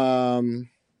I'm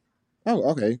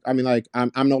oh, okay. I mean, like,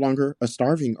 I'm no longer a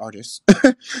starving artist.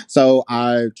 So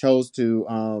I chose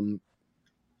to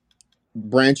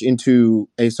branch into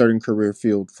a certain career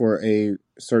field for a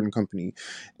certain company,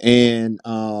 and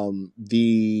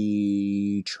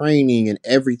the training and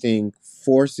everything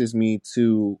forces me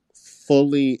to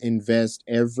fully invest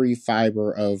every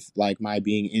fiber of like my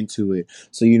being into it.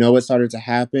 So you know what started to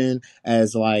happen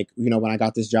as, like, you know, when I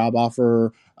got this job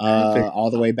offer Perfect. all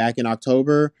the way back in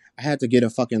October, I had to get a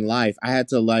fucking life. I had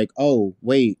to, like, oh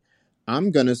wait,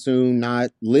 I'm gonna soon not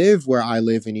live where I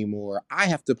live anymore. I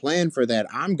have to plan for that.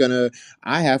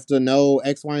 I have to know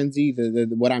X, Y, and Z.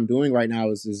 What I'm doing right now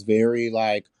is very,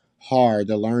 like, hard.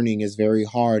 The learning is very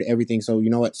hard. Everything. So you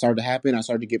know what started to happen? I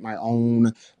started to get my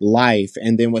own life,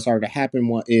 and then what started to happen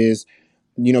is,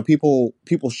 you know, people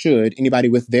should, anybody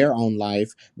with their own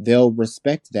life, they'll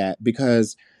respect that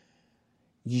because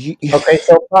you. Okay,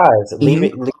 so pause. Mhm. Leave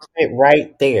it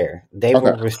right there. They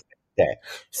Okay. will respect that.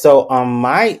 So on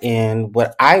my end,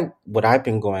 what I've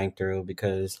been going through,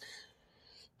 because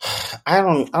I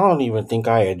don't even think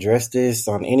I addressed this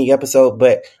on any episode,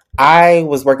 but I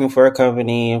was working for a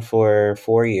company for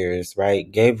 4 years, right?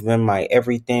 Gave them my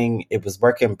everything. It was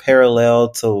working parallel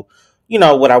to,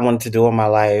 what I wanted to do in my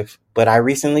life. But I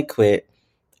recently quit,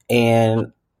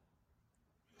 and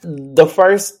the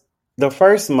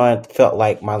first month felt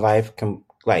like my life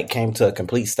came to a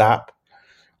complete stop.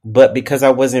 But because I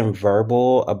wasn't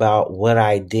verbal about what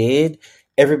I did,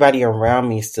 everybody around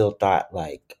me still thought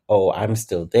like, "Oh, I'm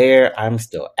still there. I'm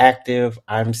still active.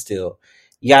 I'm still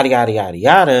yada yada yada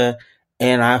yada."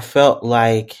 And I felt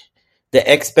like the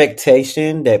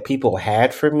expectation that people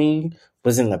had for me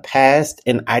was in the past,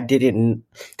 and I didn't,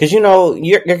 because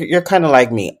you're kind of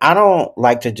like me. I don't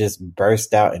like to just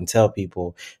burst out and tell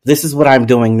people this is what I'm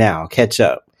doing now. Catch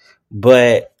up,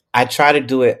 but I try to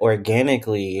do it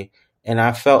organically, and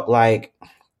I felt like,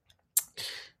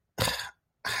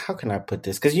 how can I put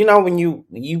this? Because when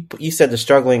you said the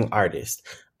struggling artist,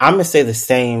 I'm gonna say the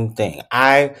same thing.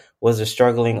 I was a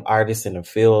struggling artist in a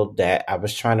field that I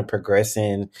was trying to progress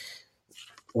in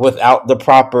without the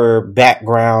proper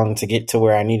background to get to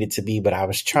where I needed to be, but I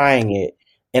was trying it.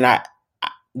 And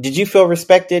did you feel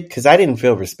respected? Because I didn't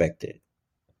feel respected.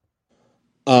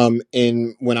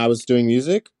 And when I was doing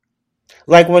music,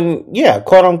 Like yeah,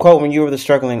 quote unquote, when you were the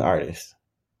struggling artist,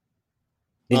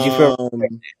 did you feel?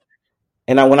 um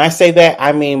And when I say that,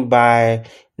 I mean by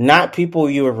not people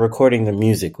you were recording the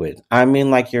music with. I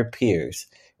mean like your peers.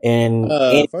 And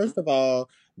First of all,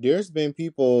 there's been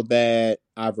people that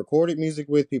I've recorded music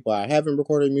with, people I haven't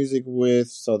recorded music with,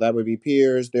 so that would be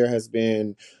peers. There has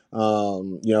been,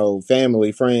 you know,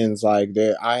 family, friends. Like,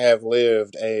 there, I have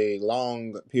lived a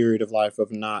long period of life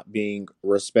of not being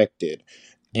respected,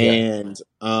 yeah, and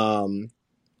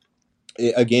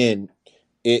again,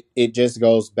 it just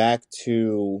goes back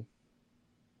to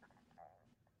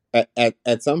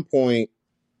at some point,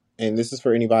 and this is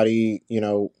for anybody, you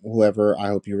know, whoever, I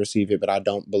hope you receive it, but I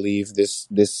don't believe this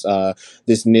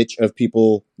niche of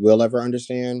people will ever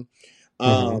understand.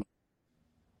 hmm, um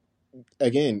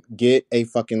Again, get a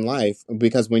fucking life,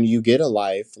 because when you get a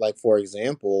life, like, for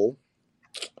example,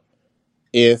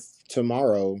 if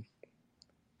tomorrow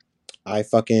I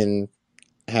fucking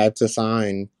had to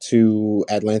sign to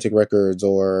Atlantic Records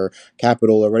or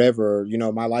Capitol or whatever, you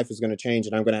know, my life is going to change,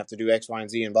 and I'm going to have to do X, Y, and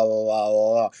Z, and blah blah blah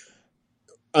blah blah.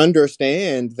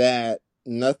 Understand that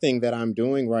nothing that I'm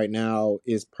doing right now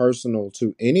is personal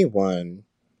to anyone,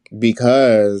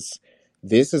 because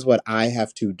this is what I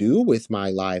have to do with my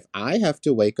life. I have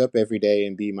to wake up every day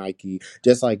and be Mikey,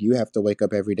 just like you have to wake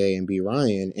up every day and be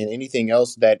Ryan. And anything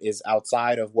else that is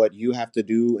outside of what you have to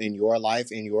do in your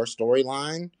life, in your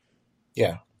storyline,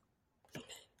 yeah.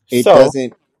 it So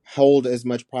doesn't. hold as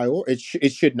much priority.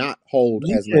 It should not hold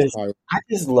You as much just, priority. I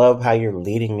just love how you're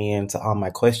leading me into all my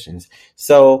questions.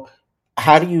 So,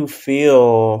 how do you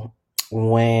feel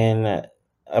when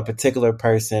a particular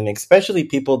person, especially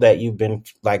people that you've been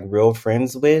like real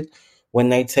friends with, when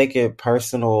they take it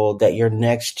personal that your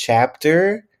next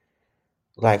chapter,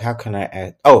 like, how can I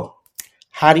add? Oh,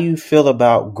 how do you feel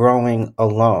about growing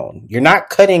alone? You're not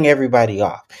cutting everybody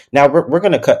off. Now, we're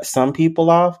going to cut some people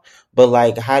off, but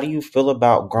like, how do you feel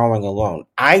about growing alone?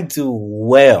 I do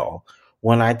well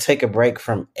when I take a break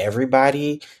from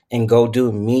everybody and go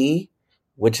do me,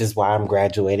 which is why I'm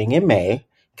graduating in May.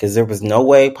 Because there was no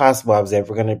way possible I was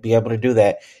ever going to be able to do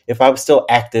that if I was still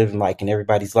active, like in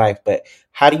everybody's life. But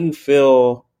how do you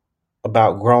feel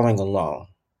about growing alone?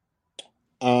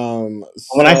 When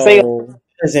I say So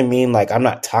doesn't mean like I'm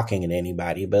not talking to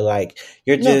anybody, but like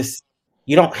you're no, just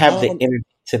you don't have the um, energy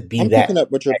to be I'm picking that.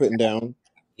 up what you're putting down.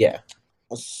 Yeah.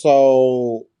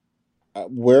 So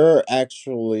we're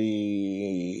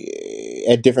actually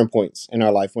at different points in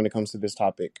our life when it comes to this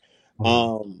topic. Mhm.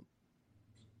 Um,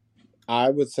 I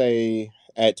would say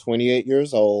at 28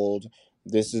 years old,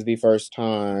 this is the first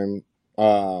time,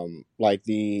 like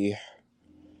the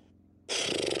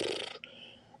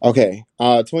okay,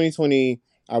 2020,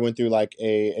 I went through like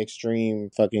a extreme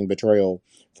fucking betrayal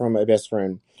from a best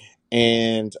friend,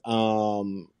 and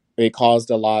it caused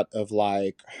a lot of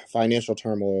like financial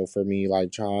turmoil for me.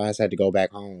 Like, child, I just had to go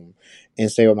back home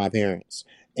and stay with my parents,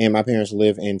 and my parents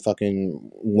live in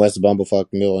fucking West Bumblefuck,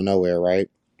 middle of nowhere, right?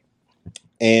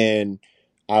 And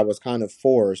I was kind of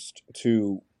forced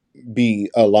to be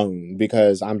alone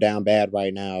because I'm down bad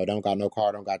right now. Don't got no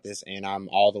car, don't got this, and I'm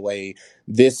all the way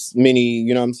this many,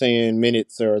 you know what I'm saying,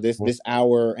 minutes or this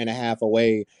hour and a half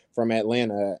away from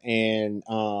Atlanta. And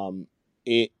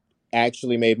it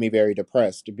actually made me very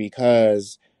depressed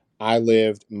because I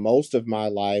lived most of my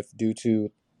life due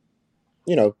to,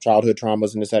 you know, childhood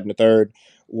traumas and this, that, and the third,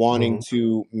 wanting Mhm.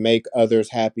 to make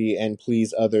others happy and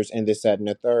please others and this, that, and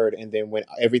the third. And then when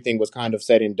everything was kind of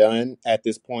said and done at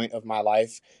this point of my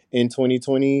life in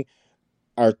 2020,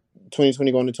 or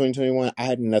 2020 going to 2021, I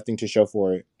had nothing to show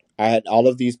for it. I had all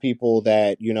of these people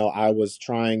that, you know, I was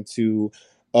trying to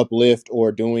uplift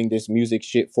or doing this music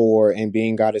shit for and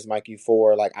being God is Mikey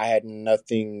for. Like, I had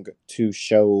nothing to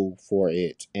show for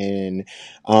it. And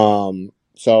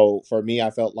so for me,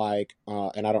 I felt like,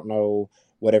 and I don't know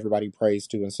what everybody prays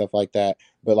to and stuff like that,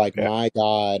 but like, Yeah. my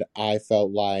God, I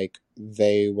felt like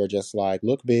they were just like,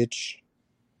 look, bitch,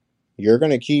 you're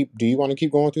going to keep, do you want to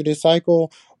keep going through this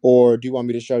cycle, or do you want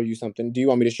me to show you something? Do you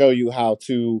want me to show you how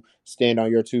to stand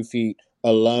on your 2 feet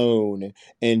alone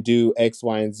and do X,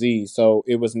 Y, and Z? So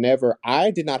it was never, I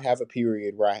did not have a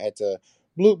period where I had to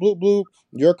bloop bloop bloop,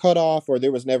 you're cut off, or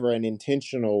there was never an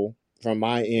intentional from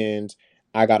my end,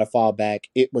 I got to fall back.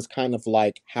 It was kind of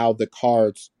like how the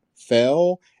cards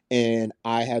fell, and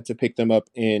I had to pick them up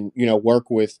and, you know, work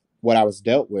with what I was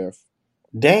dealt with.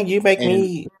 Dang, you make And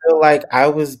me feel like I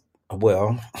was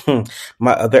well,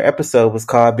 my other episode was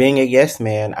called Being a Yes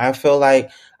Man. I feel like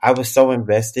I was so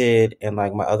invested in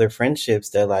like my other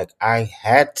friendships that like I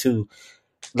had to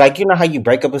like you know how you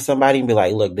break up with somebody and be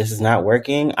like, look, this is not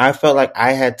working. I felt like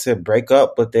I had to break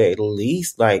up with at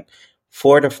least like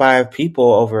 4 to 5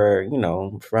 people over, you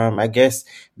know, from I guess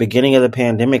beginning of the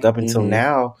pandemic up until mm-hmm.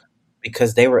 now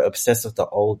because they were obsessed with the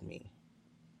old me.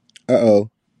 Uh-oh.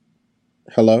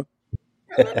 Hello?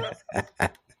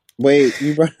 Wait,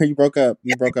 you broke up.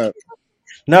 You broke up.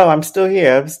 No, I'm still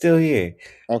here. I'm still here.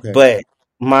 Okay. But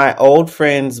my old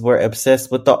friends were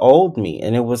obsessed with the old me,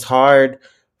 and it was hard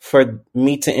for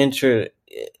me to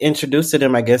introduce to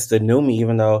them, I guess, the new me,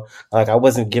 even though like I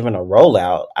wasn't given a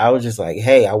rollout. I was just like,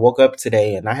 hey, I woke up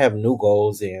today and I have new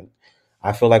goals and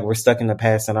I feel like we're stuck in the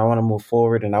past and I want to move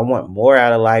forward and I want more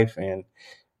out of life and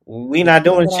we You not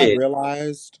know doing what I shit.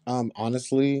 realized,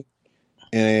 honestly,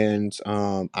 and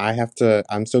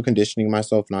I'm still conditioning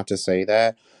myself not to say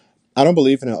that. I don't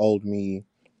believe in an old me.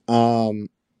 Um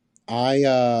I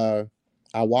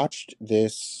I watched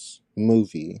this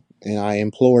movie and I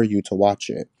implore you to watch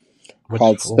it, Which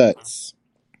called Stutz.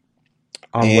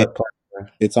 on And what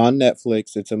platform? it's on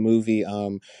Netflix. It's a movie.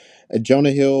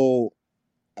 Jonah Hill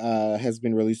has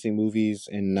been releasing movies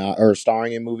and not, or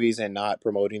starring in movies and not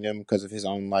promoting them because of his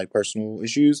own like personal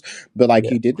issues. But like,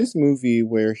 Yeah. he did this movie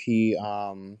where he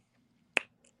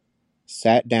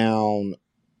sat down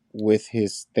with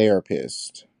his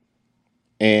therapist,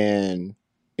 and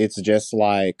it's just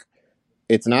like,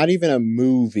 it's not even a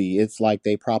movie. It's like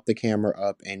they prop the camera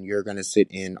up and you're going to sit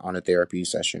in on a therapy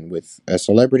session with a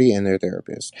celebrity and their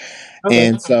therapist. Okay.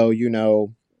 And so, you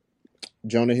know,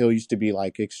 Jonah Hill used to be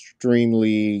like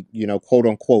extremely, you know, quote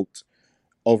unquote,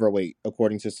 overweight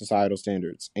according to societal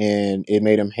standards, and it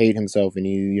made him hate himself. And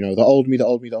the old me, the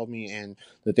old me, the old me. And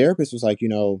the therapist was like,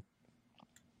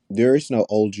 there is no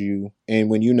old you. And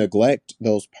when you neglect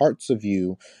those parts of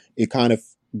you, it kind of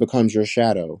becomes your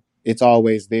shadow. It's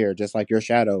always there, just like your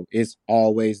shadow is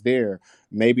always there.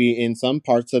 Maybe in some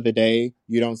parts of the day,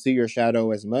 you don't see your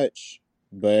shadow as much,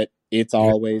 but it's You're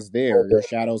always there. Your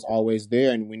shadow's always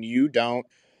there. And when you don't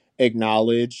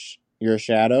acknowledge your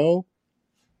shadow,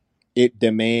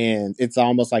 it's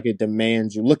almost like it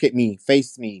demands you look at me,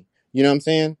 face me. You know what I'm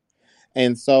saying?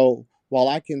 And so while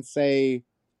I can say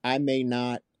I may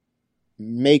not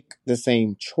make the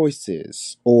same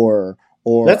choices or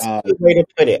That's a good way to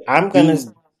put it. I'm gonna do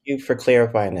thank you for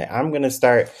clarifying that. I'm gonna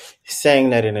start saying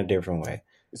that in a different way.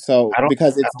 so, I don't.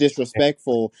 because I it's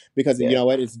disrespectful, because you Yeah. know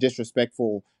what, it's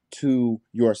disrespectful to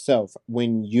yourself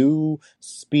when you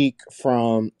speak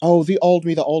from, oh, the old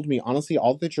me. Honestly,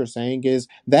 all that you're saying is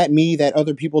that me that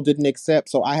other people didn't accept,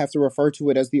 so I have to refer to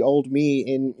it as the old me.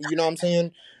 And you know what I'm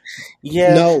saying?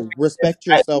 Yeah. No, respect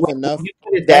yourself When enough. you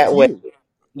put it That's that way, you.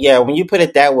 yeah. When you put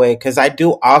it that way, because I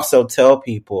do also tell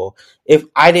people if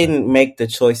I didn't make the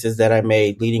choices that I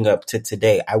made leading up to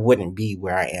today, I wouldn't be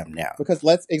where I am now. Because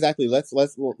let's keep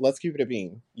it a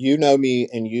bean. You know me,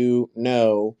 and you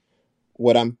know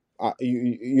what I'm.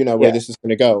 You know where Yeah. this is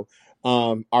going to go.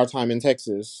 Our time in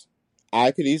Texas, I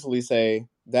could easily say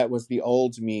that was the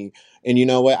old me. And you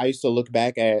know what? I used to look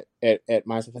back at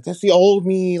myself like, that's the old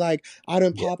me. Like, I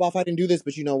didn't Yeah. pop off. I didn't do this.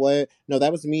 But you know what? No,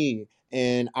 that was me.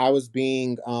 And I was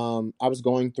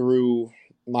going through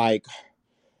like,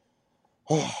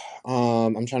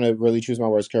 I'm trying to really choose my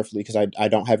words carefully because I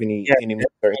don't have Yeah. any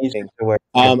notes or Use anything. the word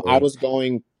Um, I carefully. was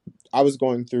going, I was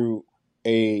going through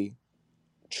a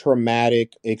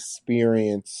traumatic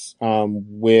experience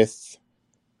with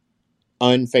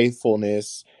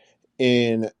unfaithfulness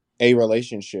in a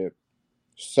relationship.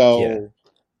 Yeah. So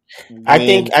when I I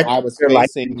think was your life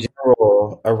in facing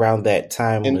general around that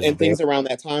time was and very. things around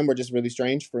that time were just really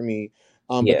strange for me.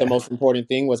 But the Yeah. most important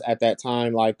thing was at that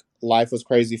time, like life was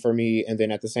crazy for me, and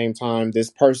then at the same time, this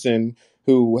person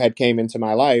who had came into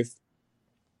my life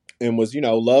and was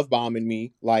love bombing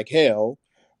me like hell,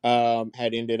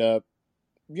 had ended up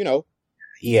you know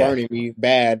Yeah. burning me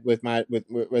bad with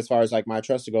as far as like my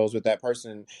trust goes with that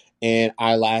person. And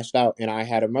I lashed out and I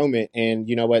had a moment, and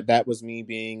you know what, that was me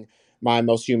being my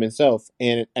most human self.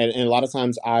 And a lot of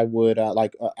times I would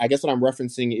I guess what I'm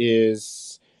referencing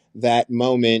is that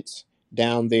moment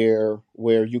down there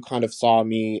where you kind of saw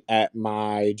me at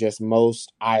my just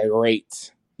most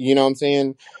irate, you know what I'm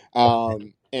saying?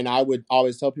 And I would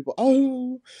always tell people,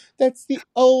 oh, that's the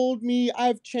old me.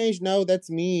 I've changed. No, that's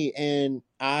me. And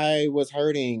I was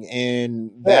hurting.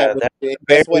 And Yeah. That's and a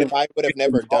guess very, what? If I would have very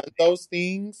never done moment. those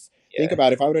things, think Yeah.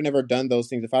 about it, if I would have never done those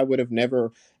things, if I would have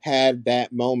never had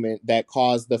that moment that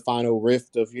caused the final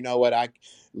rift of, you know what,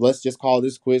 let's just call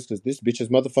this quiz because this bitch is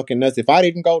motherfucking nuts. If I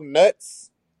didn't go nuts,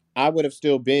 I would have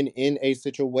still been in a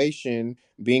situation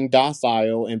being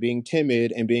docile and being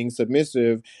timid and being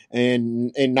submissive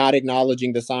and not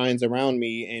acknowledging the signs around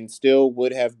me, and still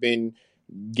would have been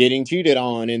getting cheated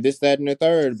on and this, that, and the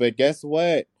third. But guess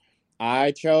what?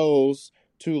 I chose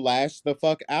to lash the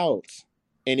fuck out.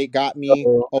 And it got me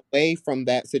So, away from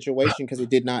that situation because I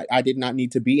did not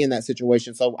need to be in that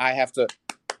situation. So I have to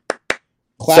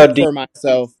so clap do for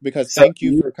myself because so thank do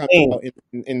you you for coming think?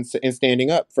 out and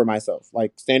standing up for myself.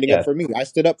 Like standing up Yeah. for me. I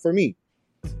stood up for me.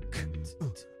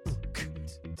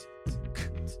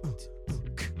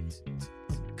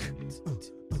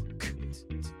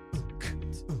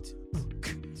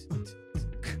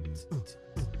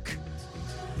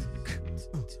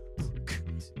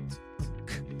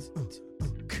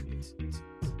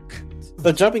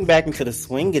 So jumping back into the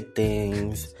swing of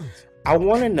things, I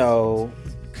want to know,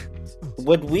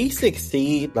 would we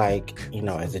succeed, like,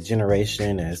 as a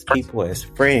generation, as people, as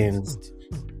friends,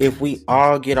 if we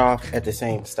all get off at the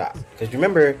same stop? Because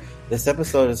remember, this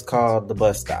episode is called The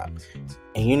Bus Stop.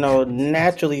 And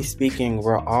naturally speaking,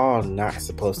 we're all not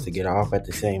supposed to get off at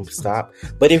the same stop.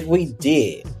 But if we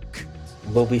did,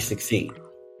 will we succeed?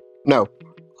 No.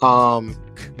 Um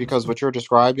because what you're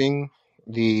describing,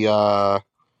 the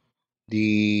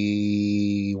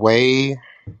the way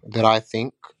that I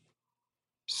think,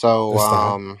 so The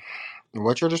stop.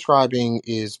 what you're describing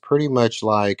is pretty much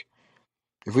like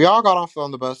if we all got off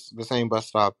on the same bus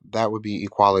stop, that would be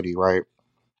equality, right?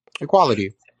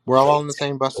 Equality. We're all on the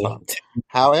same bus stop.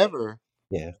 However,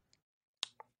 Yeah.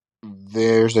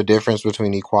 there's a difference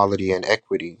between equality and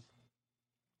equity.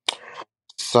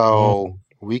 So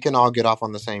Mm. we can all get off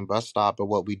on the same bus stop, but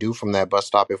what we do from that bus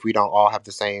stop, if we don't all have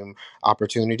the same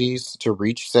opportunities to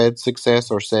reach said success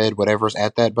or said whatever's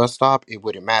at that bus stop, it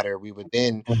wouldn't matter. We would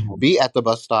then Mhm. be at the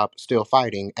bus stop still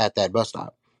fighting at that bus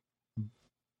stop.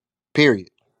 Period.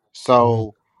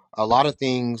 So a lot of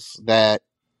things that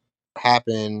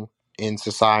happen in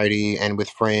society and with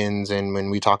friends, and when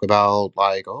we talk about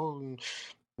like, oh,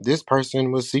 this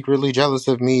person was secretly jealous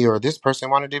of me, or this person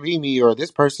wanted to be me, or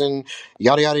this person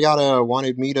yada yada yada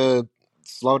wanted me to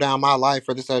slow down my life,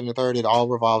 or this that, and the third, it all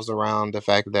revolves around the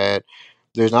fact that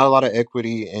there's not a lot of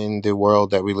equity in the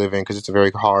world that we live in because it's a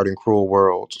very hard and cruel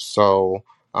world. So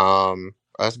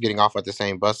us getting off at the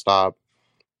same bus stop,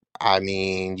 I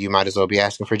mean, you might as well be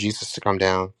asking for Jesus to come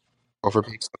down or for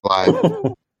peace of life.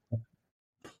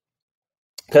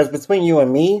 Because between you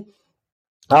and me,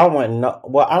 I don't want no.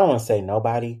 Well, I don't want to say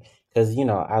nobody because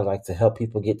I like to help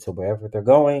people get to wherever they're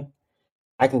going.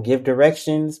 I can give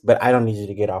directions, but I don't need you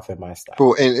to get off at my stop.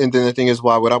 Cool. And then the thing is,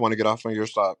 why would I want to get off on your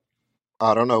stop?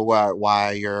 I don't know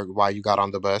why you got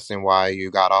on the bus and why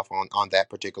you got off on that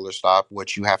particular stop.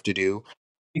 What you have to do.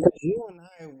 Because you and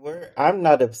I'm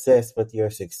not obsessed with your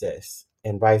success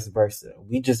and vice versa.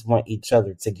 We just want each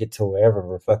other to get to wherever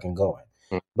we're fucking going.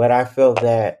 Mm. But I feel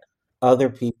that other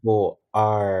people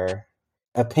are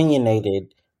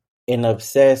opinionated and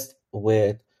obsessed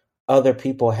with other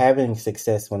people having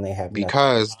success when they have nothing.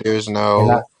 Because there's And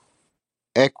no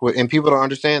equity, and people don't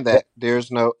understand that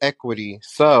there's no equity.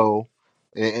 So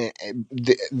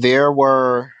there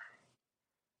were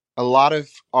a lot of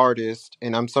artists,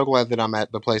 and I'm so glad that I'm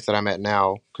at the place that I'm at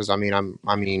now. Because I mean,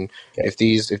 okay. if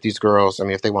these girls, I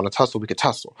mean, if they want to tussle, we could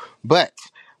tussle. But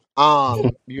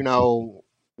you know,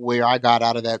 where I got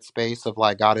out of that space of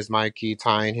like God is my key,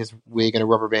 tying his wig in a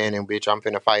rubber band, and bitch, I'm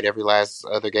finna fight every last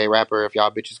other gay rapper if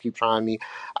y'all bitches keep trying me.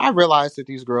 I realized that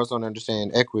these girls don't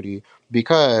understand equity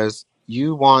because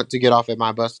you want to get off at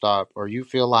my bus stop, or you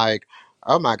feel like,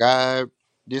 oh my god,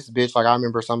 this bitch. Like I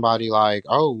remember somebody like,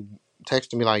 oh,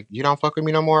 texting me like, "You don't fuck with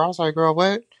me no more." I was like, "Girl,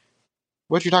 what?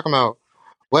 What you talking about?"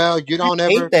 Well, I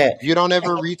hate that. you don't I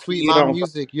ever hate retweet you my don't.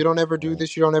 music. You don't ever do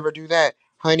this. You don't ever do that.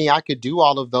 Honey, I could do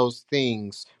all of those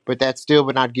things, but that still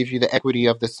would not give you the equity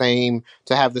of the same,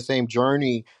 to have the same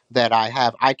journey that I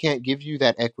have. I can't give you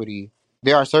that equity.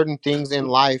 There are certain things in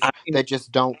life I, that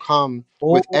just don't come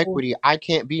with oh, equity. I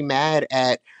can't be mad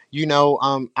at,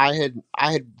 I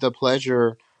had the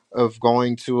pleasure of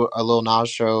going to a Lil Nas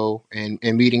show and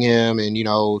meeting him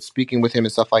and, speaking with him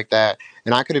and stuff like that.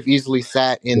 And I could have easily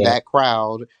sat in yeah. that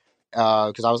crowd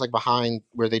because I was like behind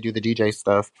where they do the DJ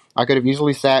stuff. I could have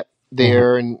easily sat Mhm.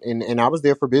 there and I was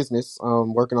there for business,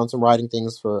 working on some writing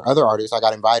things for other artists. I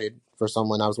got invited for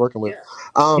someone I was working with.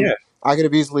 Um, Yeah. I could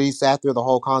have easily sat through the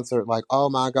whole concert like, oh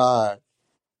my God,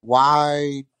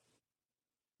 why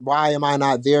am I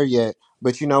not there yet?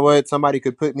 But you know what? Somebody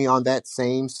could put me on that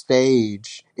same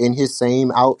stage in his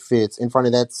same outfits in front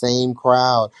of that same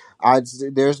crowd.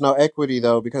 There's no equity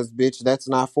though because bitch, that's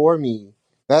not for me.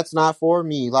 That's not for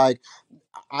me. Like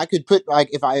I could put like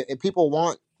if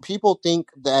people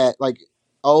think that like,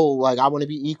 oh, like I want to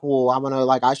be equal. I want to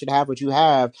like I should have what you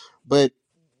have, but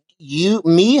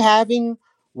me having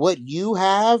what you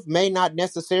have may not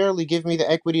necessarily give me the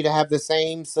equity to have the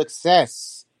same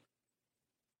success.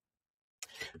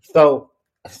 So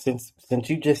since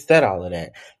you just said all of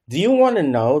that, do you want to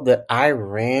know that I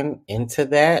ran into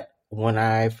that when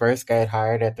I first got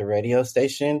hired at the radio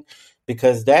station?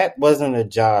 Because that wasn't a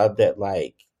job that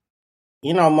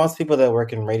most people that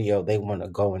work in radio, they want to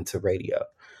go into radio.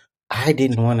 I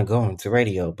didn't want to go into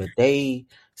radio, but they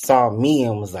saw me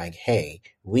and was like, "Hey,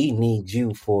 we need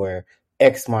you for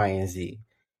X, Y, and Z."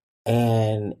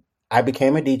 And I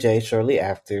became a DJ shortly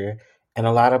after, and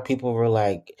a lot of people were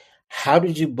like, "How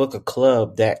did you book a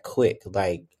club that quick?"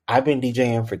 Like, I've been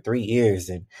DJing for 3 years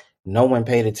and no one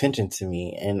paid attention to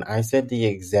me. And I said the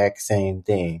exact same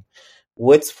thing.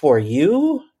 What's for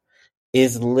you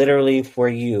is literally for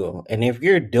you. And if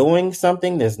you're doing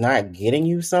something that's not getting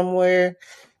you somewhere,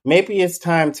 maybe it's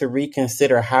time to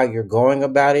reconsider how you're going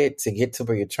about it to get to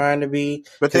where you're trying to be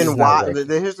But because then it's not why? working.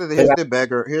 Because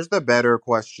Here's the better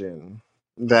question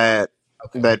that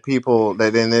okay, people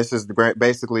that then this is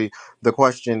basically the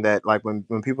question that like when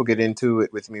people get into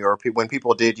it with me or when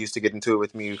people did used to get into it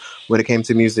with me when it came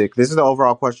to music. This is the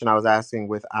overall question I was asking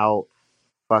without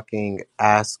fucking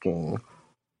asking.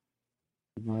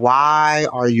 Why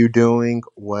are you doing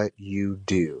what you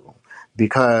do?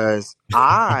 Because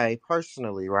I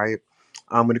personally, right,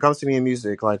 when it comes to me in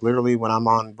music, like literally when I'm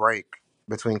on break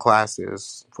between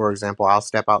classes, for example, I'll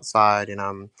step outside and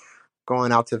I'm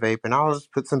going out to vape and I'll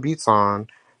just put some beats on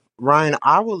Ryan,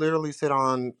 I will literally sit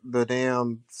on the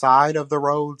damn side of the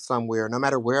road somewhere, no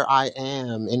matter where I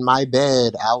am, in my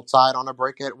bed, outside on a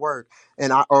break at work,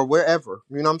 and I or wherever.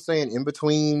 You know what I'm saying? In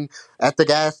between, at the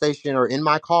gas station, or in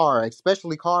my car,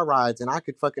 especially car rides, and I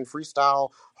could fucking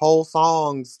freestyle whole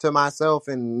songs to myself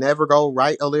and never go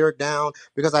write a lyric down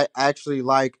because I actually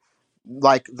like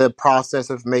the process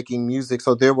of making music.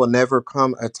 So there will never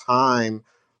come a time,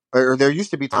 or there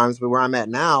used to be times, but where I'm at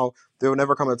now there will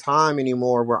never come a time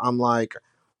anymore where I'm like,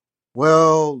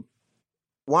 well,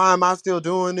 why am I still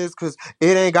doing this? Because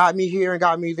it ain't got me here and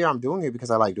got me there. I'm doing it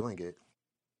because I like doing it,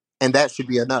 and that should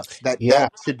be enough. Yeah,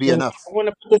 That should be and enough. I want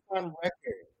to put this on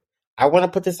record. I want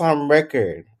to put this on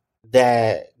record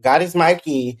that Goddess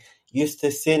Mikey used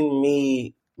to send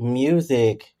me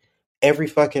music every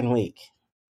fucking week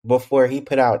before he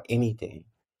put out anything.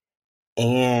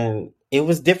 And it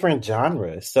was different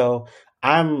genres. So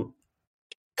I'm,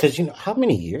 because you know, how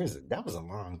many years? That was a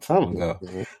long time ago.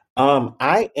 Mhm.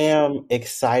 I am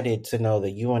excited to know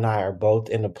that you and I are both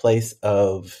in a place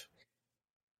of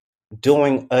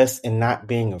doing us and not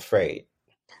being afraid.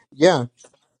 Yeah,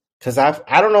 Cause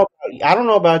I don't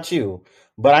know about you,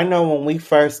 but I know when we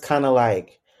first kind of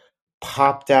like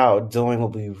popped out doing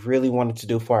what we really wanted to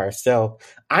do for ourselves,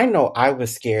 I know I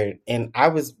was scared and I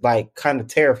was like kind of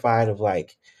terrified of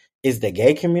like, is the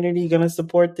gay community gonna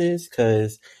support this?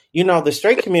 Cause you know the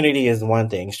straight community is one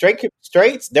thing.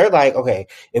 Straights, they're like, okay,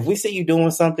 if we see you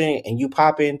doing something and you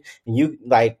popping and you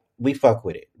like, we fuck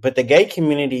with it. But the gay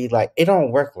community, like, it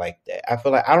don't work like that. I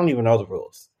feel like I don't even know the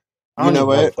rules. I you don't know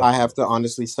even know the what? I fucking have to rules.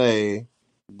 honestly say,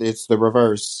 it's the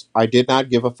reverse. I did not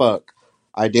give a fuck.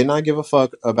 I did not give a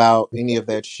fuck about any of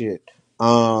that shit.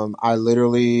 I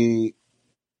literally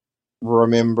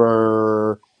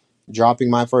remember dropping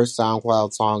my first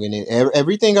SoundCloud song, and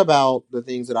everything about the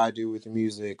things that I do with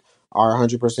music are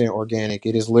 100% organic.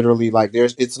 It is literally like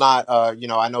it's not,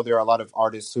 I know there are a lot of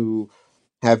artists who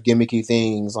have gimmicky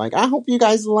things like, I hope you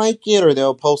guys like it, or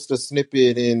they'll post a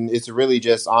snippet and it's really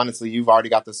just, honestly, you've already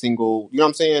got the single, you know what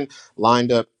I'm saying,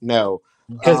 lined up. No.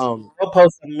 Because Um, they'll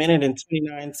post a minute and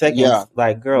 29 yeah. seconds.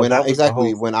 Like, girl, that was the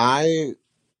whole. When I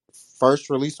first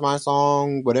released my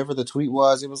song, whatever the tweet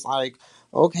was, it was like,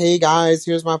 okay, guys,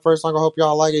 here's my first song. I hope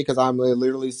y'all like it. Because I'm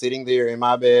literally sitting there in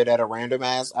my bed at a random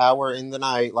ass hour in the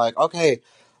night, like, okay,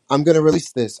 I'm going to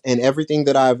release this. And everything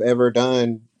that I've ever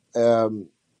done, um,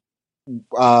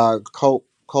 cult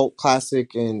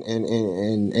classic and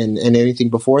anything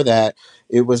before that,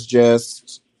 it was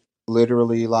just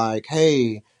literally like,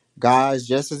 hey guys,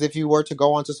 just as if you were to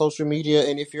go onto social media,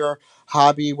 and if your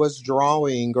hobby was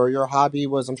drawing, or your hobby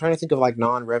was, I'm trying to think of like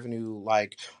non-revenue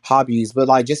like hobbies, but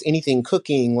like just anything,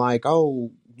 cooking, like,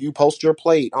 oh, you post your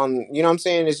plate on, you know what I'm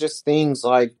saying, it's just things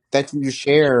like that you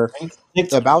share Thanks.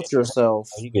 Six about minutes. yourself.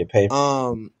 You get paid.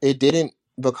 It didn't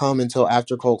become until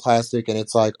after Cult Classic, and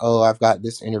it's like, oh, I've got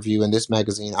this interview and this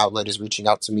magazine outlet is reaching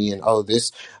out to me, and oh,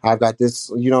 this, I've got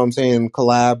this, you know what I'm saying,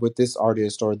 collab with this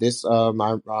artist, or this, you know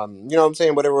what I'm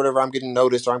saying, whatever, I'm getting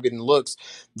noticed, or I'm getting looks,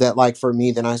 that like for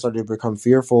me, then I started to become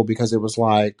fearful, because it was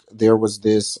like there was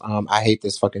this, I hate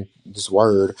this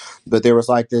word, but there was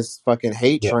like this fucking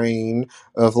hate Yeah. train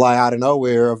of like out of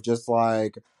nowhere of just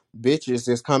like bitches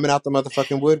just coming out the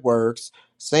motherfucking woodworks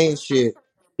saying shit.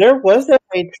 There was a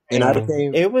hate And I train.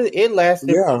 became, It lasted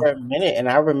yeah. for a minute and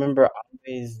I remember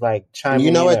always like And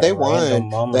you chiming know in what? at They random won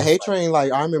the moments hate like, train.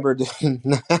 Like, I remember,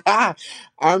 I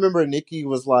remember Nikki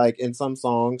was like, in some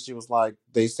songs, she was like,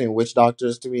 they sing witch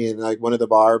doctors to me, and like one of the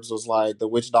barbs was like, the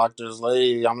witch doctors,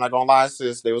 lady, I'm not gonna lie,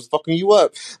 sis, they was fucking you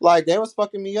up. Like, they was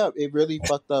fucking me up. It really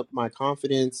fucked up my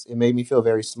confidence. It made me feel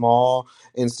very small.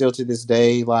 And still to this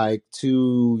day, like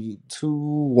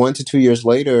 1 to 2 years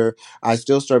later, I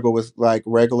still struggle with like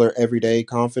regular everyday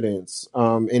confidence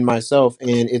in myself,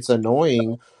 and it's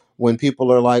annoying when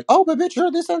people are like, "Oh, but bitch,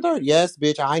 you're this and third." Yes,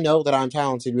 bitch, I know that I'm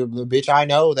talented. Bitch, I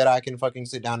know that I can fucking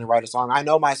sit down and write a song. I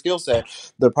know my skill set.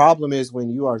 The problem is when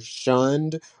you are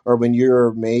shunned, or when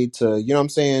you're made to, you know what I'm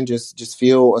saying, just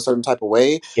feel a certain type of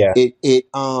way. yeah. It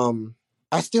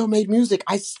I still made music.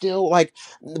 I still like,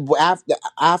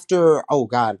 after oh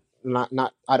god, I'm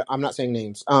not saying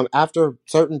names. After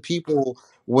certain people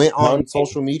went No on name.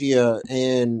 social media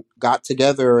and got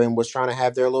together and was trying to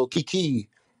have their little kiki,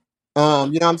 you know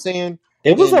what I'm saying?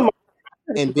 It was a And moment.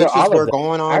 I remember bitches all of were that.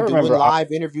 going I on doing remember all.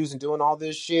 live interviews and doing all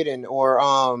this shit, and or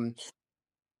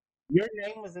Your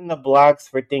name was in the blogs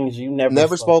for things you never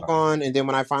never spoke spoke on. on. And then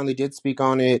when I finally did speak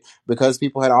on it, because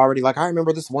people had already, like, I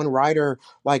remember this one writer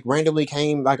like randomly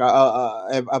came, like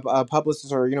a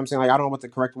publicist, or you know what I'm saying, like, I don't know what the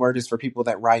correct word is for people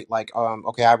that write, like,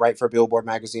 okay, I write for Billboard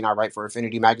magazine, I write for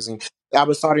Affinity magazine. I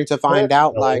was starting to We're find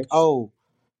out like, journalists. oh,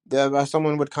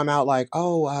 someone would come out like,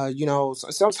 oh,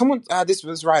 someone,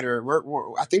 this writer,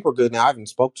 I think we're good now. I haven't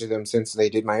spoke to them since they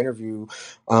did my interview,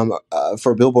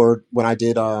 for Billboard when I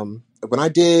did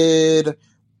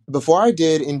before I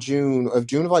did in June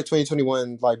of like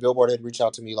 2021. Like Billboard had reached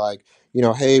out to me like,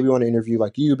 hey, we want to interview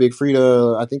like you, Big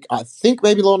Frida. I think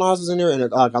maybe Lil Nas is in there, and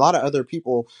like a lot of other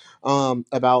people,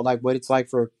 about like what it's like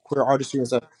for queer artistry and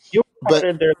stuff. You were But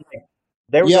part of their, like,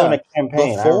 they were doing yeah, a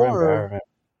campaign. I remember. I before remember.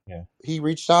 Yeah. he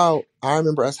reached out, I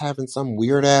remember us having some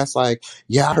weird ass like,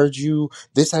 yeah, I heard you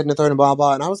this, that, and the third, and blah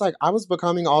blah. And I was like, I was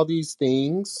becoming all these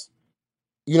things.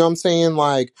 You know what I'm saying?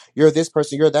 Like, you're this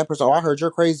person, you're that person. Oh, I heard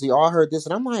you're crazy. Oh, I heard this,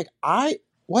 and I'm like,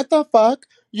 what the fuck?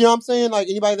 You know what I'm saying? Like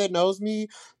anybody that knows me,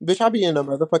 bitch, I be in a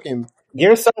motherfucking.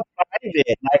 You're so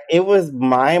private. Like it was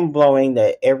mind blowing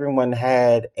that everyone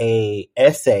had a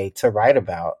essay to write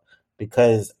about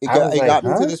because I was It like, got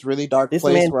me to huh? this really dark This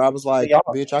place man where I was we like,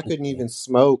 all bitch, I couldn't anything. even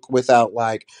smoke without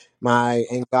like my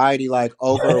anxiety like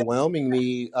overwhelming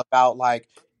me about like,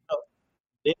 So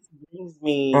this brings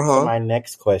me to uh-huh. my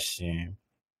next question.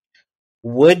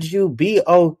 Would you be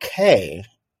okay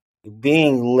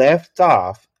being left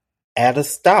off at a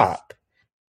stop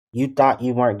you thought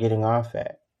you weren't getting off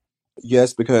at?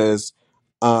 Yes, because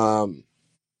um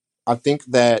I think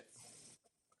that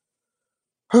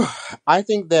I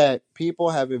think that people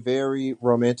have a very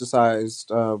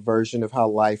romanticized version of how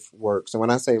life works. And when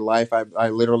I say life, I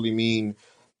literally mean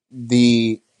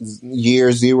the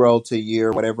year zero to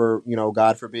year, whatever,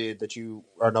 God forbid that you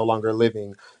are no longer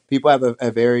living. People have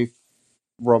a very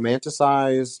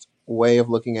romanticized way of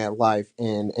looking at life.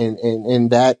 And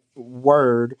that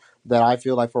word that I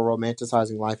feel like for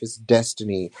romanticizing life is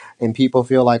destiny. And people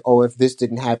feel like, oh, if this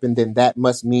didn't happen, then that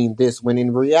must mean this. When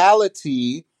in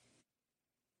reality,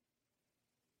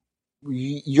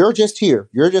 you're just here.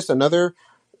 You're just another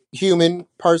human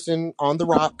person on the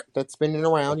rock that's spinning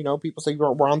around. People say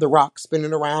we're on the rock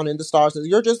spinning around in the stars.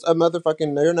 You're just a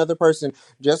motherfucking. You're another person,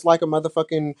 just like a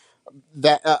motherfucking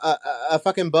that a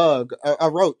fucking bug,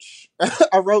 a roach,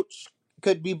 a roach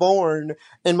could be born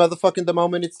and motherfucking the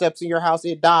moment it steps in your house,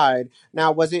 it died.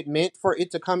 Now, was it meant for it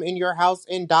to come in your house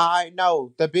and die?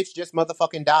 No, the bitch just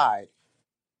motherfucking died.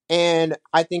 And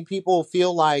I think people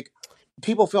feel like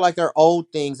they're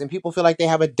old things, and people feel like they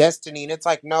have a destiny, and it's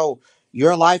like, no,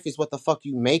 your life is what the fuck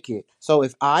you make it. So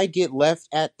if I get left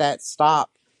at that stop,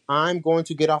 I'm going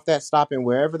to get off that stop in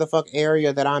wherever the fuck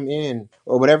area that I'm in,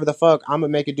 or whatever the fuck, I'm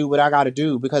gonna make it do what I gotta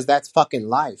do, because that's fucking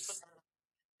life.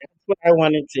 That's what I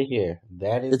wanted to hear.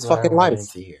 That is It's what I fucking wanted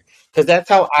life. to hear. Because that's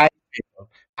how I feel.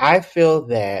 I feel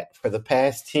that for the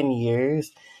past 10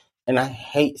 years, and I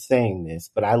hate saying this,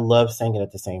 but I love saying it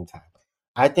at the same time.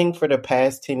 I think for the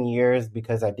past 10 years,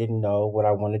 because I didn't know what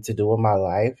I wanted to do in my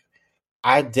life,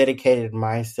 I dedicated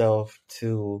myself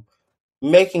to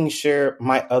making sure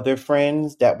my other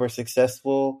friends that were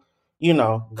successful,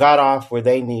 got off where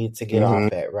they need to get Hmm.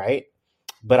 off at, right?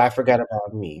 But I forgot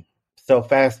about me. So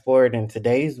fast forward in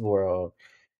today's world,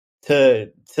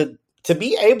 to to to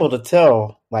be able to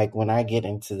tell, like when I get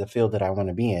into the field that I want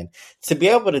to be in, to be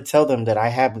able to tell them that I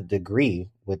have a degree,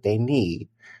 what they need,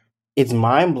 it's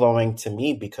mind blowing to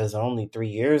me because only 3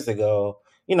 years ago,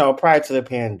 prior to the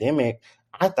pandemic,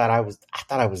 I thought I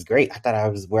was great. I thought I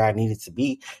was where I needed to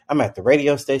be. I'm at the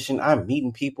radio station. I'm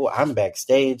meeting people. I'm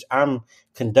backstage. I'm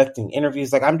conducting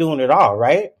interviews. Like I'm doing it all,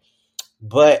 right?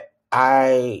 But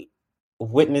I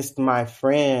witnessed my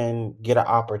friend get an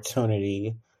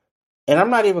opportunity, and I'm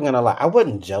not even gonna lie, I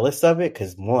wasn't jealous of it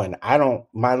because one, I don't.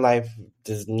 My life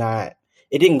does not.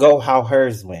 It didn't go how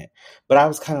hers went, but I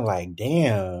was kind of like,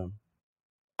 damn.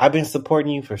 I've been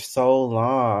supporting you for so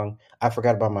long. I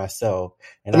forgot about myself,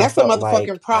 and And I that's the felt like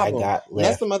motherfucking I problem. got And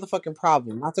that's the left. motherfucking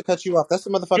problem. Not to cut you off. That's the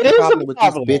It motherfucking is problem a with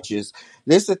these problem. bitches.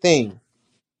 This the thing.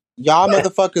 Y'all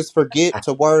motherfuckers forget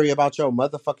to worry about your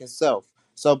motherfucking self.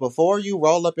 So before you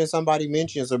roll up in somebody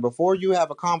mentions, or before you have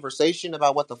a conversation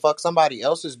about what the fuck somebody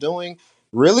else is doing,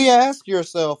 really ask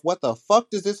yourself, what the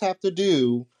fuck does this have to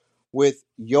do with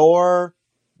your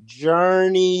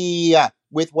journey,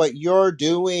 with what you're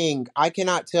doing? I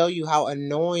cannot tell you how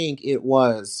annoying it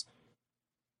was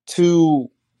to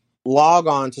log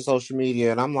on to social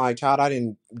media, and I'm like, child,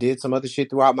 I did some other shit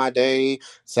throughout my day,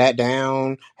 sat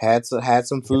down, had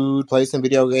some food, played some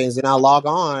video games, and I log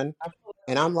on, I feel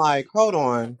and I'm like, hold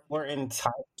on, we're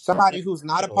entitled. We're somebody who's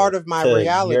not a part entitled of my to your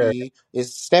reality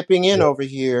is stepping in your. over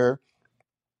here,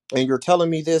 and you're telling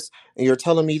me this and you're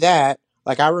telling me that.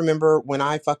 Like I remember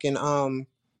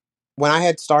when I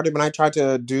had started, when I tried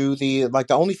to do the like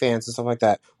the OnlyFans and stuff like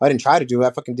that. Well, I didn't try to do it.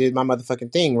 I fucking did my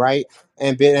motherfucking thing, right?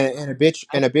 And a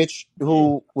bitch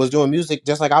who was doing music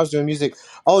just like I was doing music.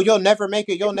 Oh, you'll never make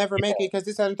it because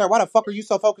this and that. Why the fuck are you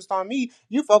so focused on me?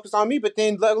 You focused on me, but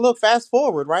then look, fast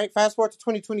forward, right? Fast forward to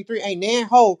 2023. Ain't nan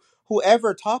ho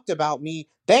whoever talked about me,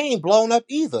 they ain't blown up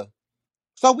either.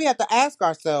 So we have to ask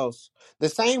ourselves the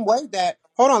same way that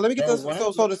hold on, let me get They're this.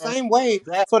 So the wondering same way,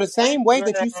 that so the same way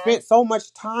that you wondering. spent so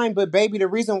much time, but baby, the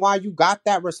reason why you got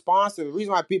that response, the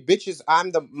reason why bitches,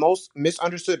 I'm the most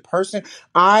misunderstood person.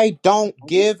 I don't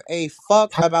give a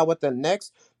fuck about what the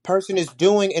next person is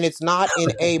doing, and it's not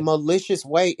in a malicious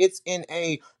way. It's in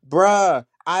a bruh.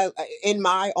 I in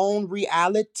my own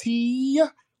reality,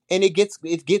 and it gets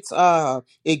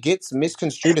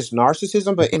misconstrued as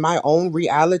narcissism, but in my own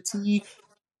reality,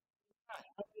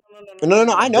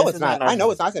 no. I know This it's is not not. I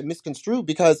know it's not. narcissism. I said misconstrued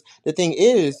because the thing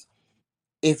is,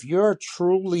 if you're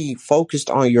truly focused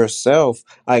on yourself,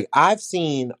 like I've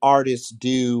seen artists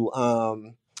do,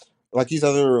 like these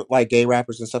other like gay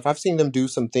rappers and stuff. I've seen them do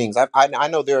some things. I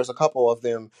know there's a couple of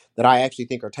them that I actually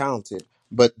think are talented,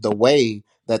 but the way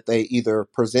that they either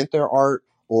present their art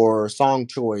or song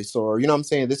choice or you know what I'm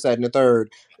saying this that and the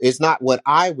third, it's not what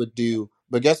I would do.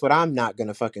 But guess what? I'm not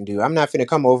gonna fucking do. I'm not finna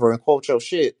come over and quote your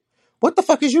shit. What the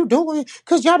fuck is you doing?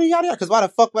 Cause yada yada yada. Cause why the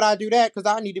fuck would I do that? Cause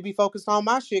I need to be focused on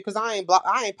my shit. Cause I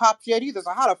ain't popped yet either.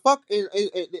 So how the fuck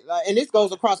and this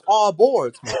goes across all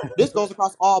boards. This goes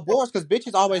across all boards because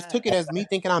bitches always took it as me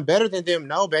thinking I'm better than them.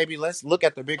 No, baby, let's look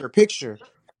at the bigger picture.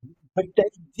 But they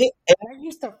did, and that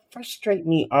used to frustrate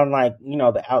me on like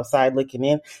the outside looking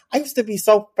in. I used to be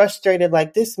so frustrated.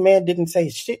 Like this man didn't say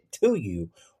shit to you.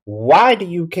 Why do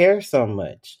you care so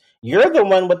much? You're the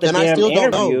one with the And I damn still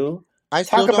don't know. interview. I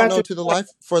still Talk don't about know your. to the life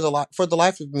for the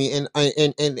life of me.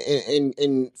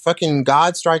 And fucking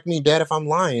God strike me dead if I'm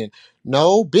lying.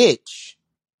 No bitch,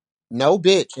 no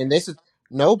bitch, and this is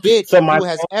no bitch So my who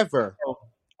has ever.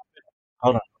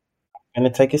 hold on. I'm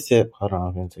gonna take a sip. Hold on.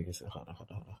 I'm gonna take a sip. Hold on.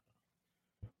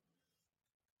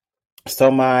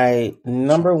 So my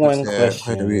number He one said,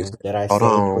 question that I "Hold say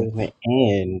on." to the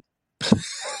end.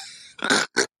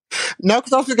 No,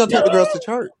 because I was just gonna take the girls to the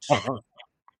church,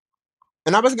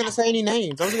 and I wasn't gonna say any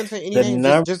names. I wasn't gonna say any names.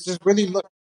 number. Just really look.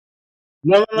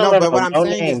 No, No, but what no, I'm no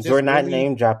saying is names. just We're not really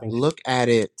name dropping. look at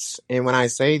it. And when I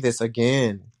say this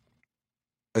again,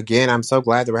 I'm so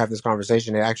glad that we're having this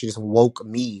conversation. It actually just woke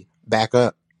me back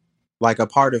up, like a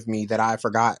part of me that I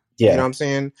forgot. You know Yeah. what I'm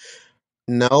saying?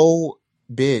 No,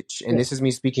 bitch, and Yeah. this is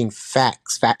me speaking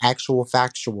facts, actual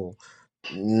factual.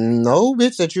 No,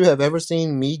 bitch, that you have ever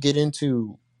seen me get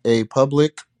into a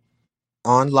public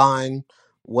online,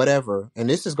 whatever. And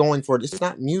this is going for this is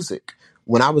not music.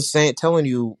 When I was telling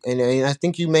you, and I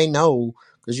think you may know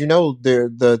because you know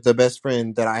the best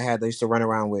friend that I had, they used to run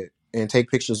around with and take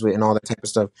pictures with and all that type of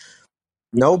stuff.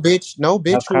 No No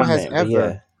bitch who has comment, but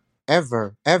yeah.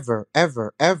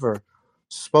 ever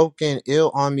spoken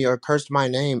ill on me or cursed my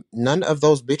name. None of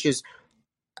those bitches.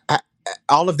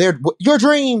 All of your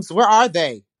dreams. Where are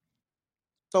they?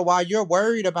 So while you're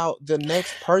worried about the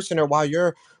next person, or while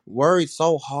you're worried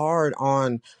so hard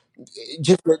on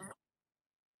just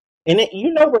And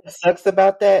you know what sucks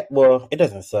about that? Well, it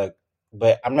doesn't suck,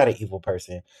 but I'm not an evil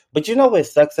person. But you know what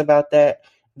sucks about that?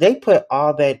 They put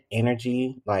all that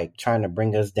energy, like trying to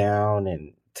bring us down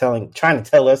and trying to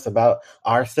tell us about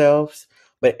ourselves.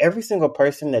 But every single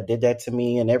person that did that to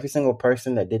me and every single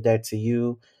person that did that to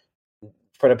you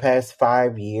for the past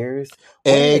 5 years,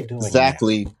 what are they doing now?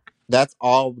 exactly. That's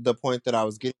all the point that I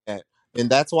was getting at. And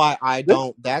that's why I That's,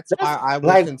 don't that's why that's I will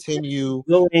like continue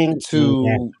doing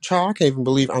now. to child, I can't even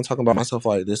believe I'm talking about myself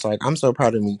like this. Like I'm so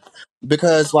proud of me.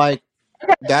 Because like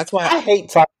that's why I hate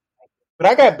talking. But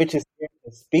I got bitches scared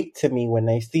to speak to me when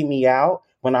they see me out,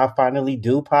 when I finally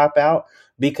do pop out,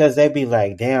 because they be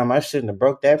like, damn, I shouldn't have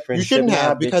broke that you friendship. shouldn't Nah,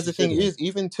 have, bitch, because you the thing shouldn't have. is,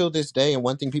 even till this day, and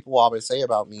one thing people always say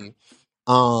about me,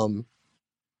 um,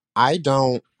 I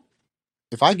don't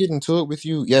if I get into it with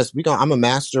you, yes, I'm a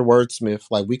master wordsmith.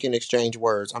 Like we can exchange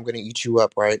words. I'm gonna eat you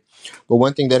up, right? But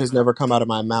one thing that has never come out of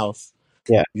my mouth,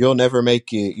 Yeah. you'll never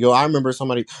make it. I remember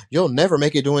somebody, you'll never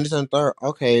make it doing this and third.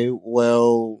 Okay,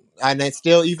 well, and it's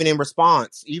still even in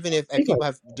response, even if He like, people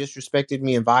have disrespected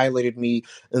me and violated me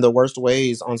in the worst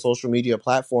ways on social media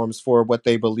platforms for what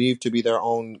they believe to be their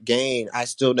own gain, I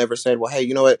still never said, well, hey,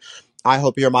 you know what? I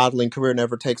hope your modeling career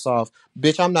never takes off.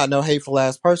 Bitch, I'm not no hateful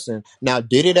ass person. Now,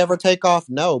 did it ever take off?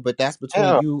 No, but that's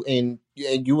between hell. you and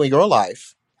your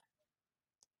life.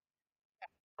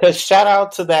 Because shout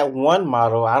out to that one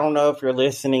model. I don't know if you're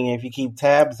listening, if you keep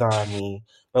tabs on me,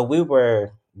 but we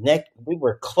were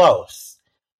close.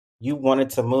 you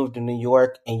wanted to move to New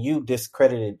York and you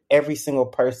discredited every single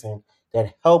person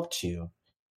that helped you.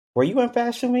 Were you in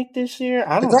Fashion Week this year?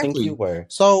 I don't think you Exactly. were.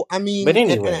 So I But mean,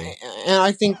 anyway, and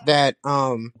I think that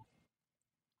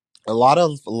a lot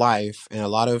of life and a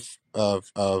lot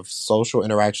of social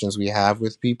interactions we have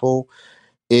with people,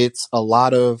 it's a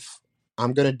lot of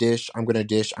I'm gonna dish, I'm gonna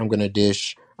dish, I'm gonna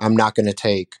dish, I'm not gonna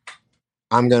take.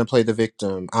 I'm gonna play the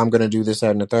victim. I'm gonna do this,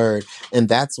 that, and the third. And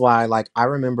that's why, like, I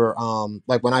remember,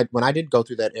 like when I did go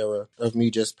through that era of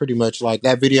me just pretty much like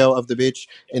that video of the bitch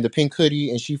in the pink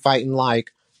hoodie and she fighting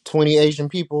like 20 Asian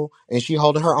people and she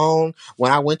holding her own.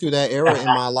 When I went through that era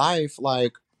in my life,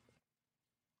 like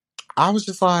I was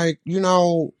just like,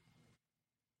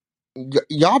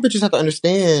 y'all bitches have to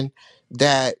understand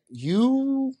that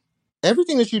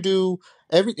everything that you do,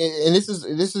 and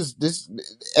this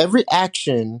every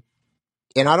action,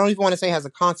 and I don't even want to say has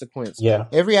a consequence. yeah.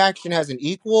 Every action has an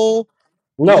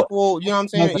No. you know what I'm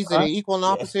saying? Is it an equal and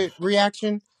Yeah. opposite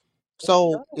reaction? It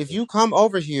So if does. you come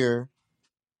over here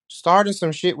starting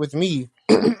some shit with me,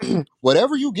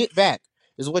 whatever you get back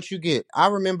is what you get. I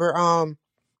remember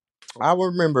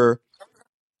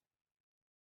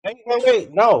Wait, wait, wait.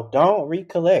 No, don't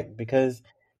recollect because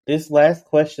this last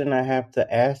question I have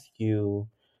to ask you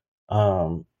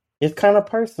is kind of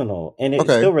personal and it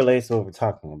okay. still relates to what we're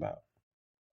talking about.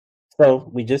 So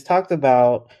we just talked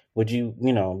about would you,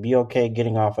 be okay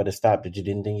getting off at a stop that you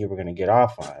didn't think you were going to get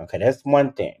off on. Okay, that's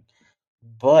one thing.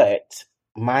 But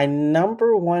my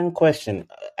number one question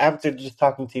after just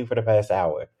talking to you for the past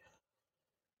hour,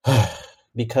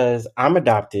 because I'm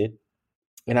adopted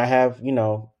and I have,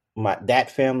 my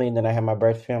that family, and then I have my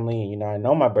birth family, and I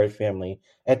know my birth family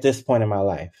at this point in my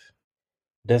life.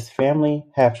 Does family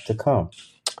have to come?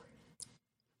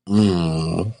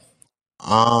 Mm,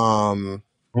 um,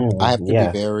 I have to be Yeah.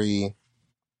 very.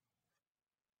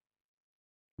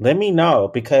 Let me know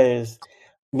because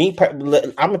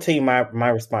I'm gonna tell you my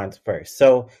response first.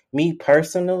 So me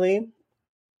personally,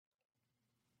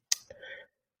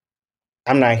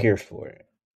 I'm not here for it.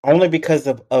 Only because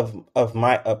of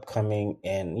my upcoming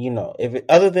and if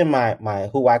other than my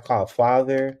who I call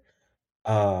father,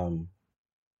 um,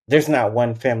 there's not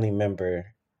one family member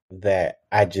that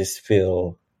I just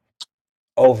feel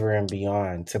over and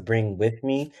beyond to bring with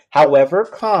me. However,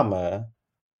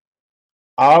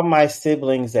 all my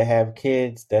siblings that have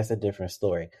kids, that's a different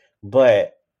story.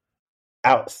 But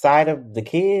outside of the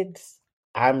kids,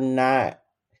 I'm not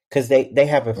because they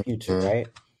have a future, Mm, right?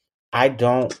 I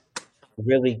don't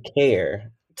really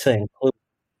care to include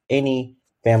any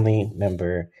family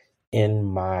member in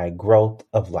my growth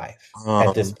of life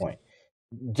at this um, point,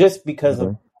 just because of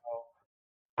mhm.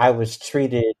 how I was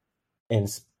treated and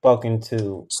spoken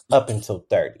to up until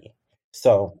 30.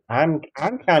 So I'm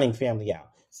counting family out.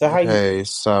 So how you feel? Okay,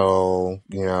 so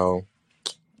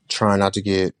try not to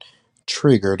get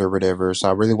triggered or whatever. So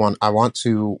I want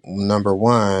to number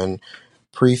one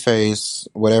preface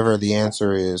whatever the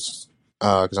answer is,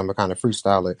 because I'm a kind of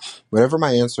freestyle it. Whatever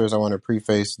my answer is, I want to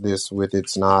preface this with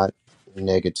it's not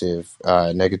negative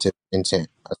intent.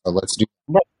 So let's do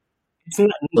But it's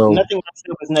not, so. nothing I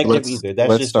said was negative Let's either. That's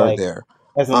let's just start like there.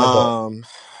 as an adult. Um,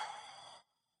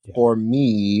 Yeah. for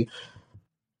me,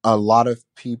 a lot of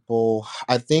people,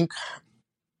 I think.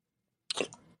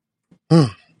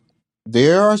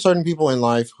 There are certain people in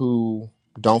life who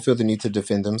don't feel the need to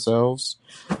defend themselves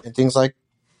and things like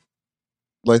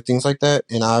that.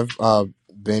 And I've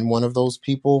been one of those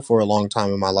people for a long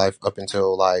time in my life up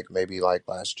until like maybe like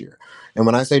last year. And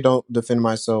when I say don't defend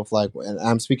myself, like, and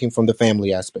I'm speaking from the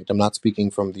family aspect. I'm not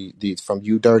speaking from the from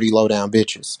you dirty low down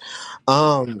bitches.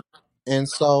 Um, and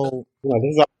so No,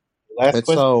 this is our last and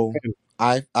question. so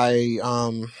I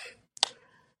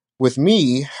with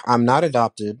me, I'm not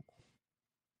adopted,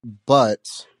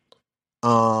 but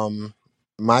um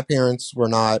my parents were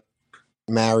not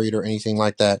married or anything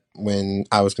like that when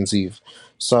I was conceived.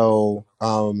 So,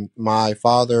 my Mhm.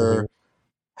 father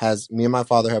me and my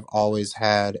father have always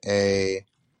had a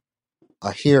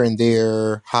here and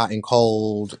there, hot and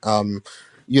cold,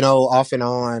 off and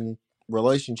on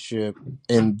relationship.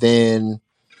 And then,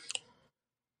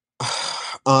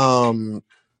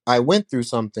 I went through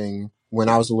something when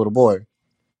I was a little boy,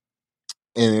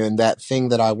 and that thing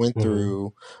that I went Mhm.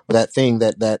 through, that thing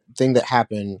that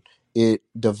happened, it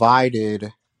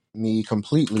divided me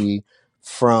completely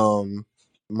from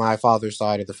my father's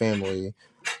side of the family.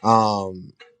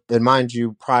 Um, and mind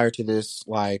you, prior to this,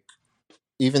 like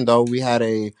even though we had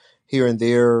a here and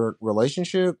there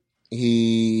relationship,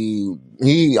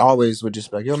 he always would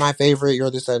just be like, "You're my favorite.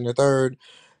 You're this, that, and the third."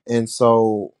 And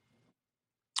so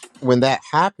when that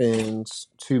happens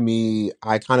to me,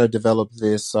 I kind of developed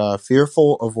this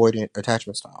fearful avoidant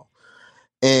attachment style.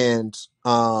 And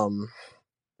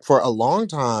for a long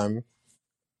time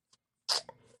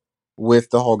with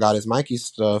the whole God is Mikey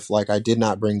stuff, like I did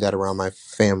not bring that around my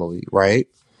family, right?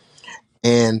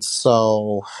 And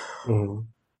so Mhm.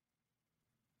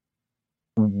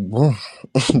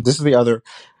 this is the other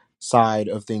side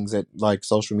of things that like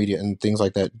social media and things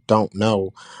like that don't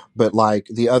know. But like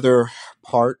the other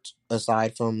part,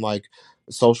 aside from like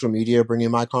social media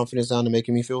bringing my confidence down and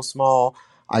making me feel small,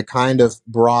 I kind of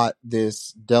brought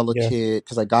this Yeah. delicate,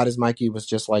 because like God is Mikey was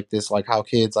just like this, like how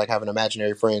kids like have an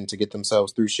imaginary friend to get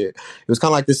themselves through shit. It was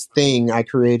kind of like this thing I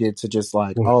created to just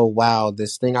like, Mhm. oh wow,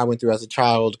 this thing I went through as a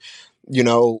child, you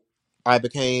know, I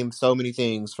became so many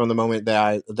things from the moment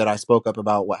that I spoke up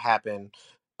about what happened.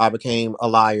 I became a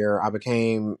liar. I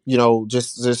became,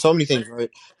 just there's so many things,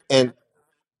 right? And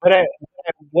But at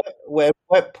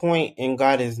what point in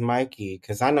God is Mikey?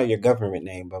 Because I know your government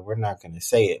name, but we're not going to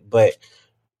say it. But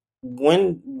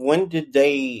when did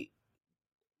they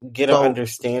get an so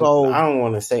understand? I so don't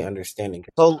want to say understanding.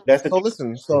 so That's a so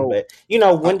listen. thing, So but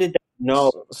uh, when did they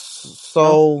know?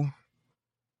 Huh? so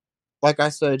like I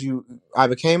said, I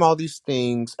became all these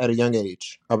things at a young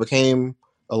age. I became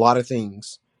a lot of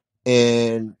things,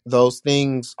 and those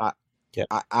things Yeah.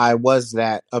 I was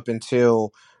that up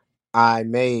until I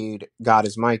made God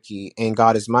is Mikey, and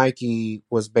God is Mikey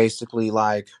was basically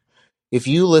like, if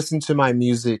you listen to my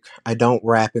music, I don't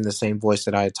rap in the same voice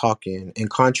that I talk in. And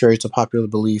contrary to popular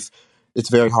belief, it's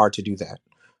very hard to do that.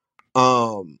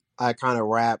 I kind of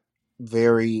rap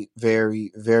very,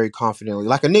 very, very confidently,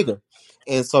 like a nigga.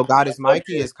 And so God is Love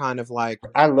Mikey your, is kind of like,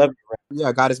 I love your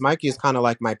yeah, God is Mikey is kind of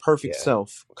like my perfect yeah.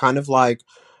 self, kind of like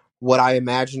what I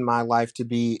imagine my life to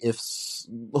be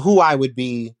who I would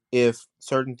be if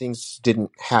certain things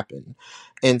didn't happen.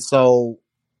 And so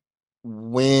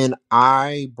when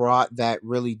I brought that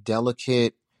really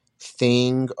delicate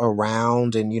thing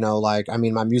around, and like, I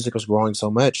mean, my music was growing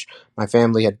so much, my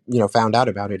family had found out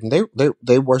about it, and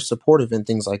they were supportive and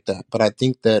things like that. But I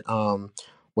think that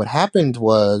what happened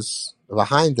was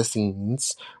behind the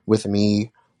scenes with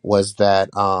me was that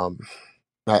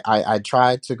I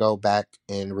tried to go back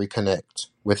and reconnect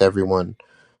with everyone,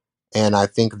 and I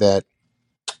think that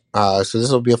so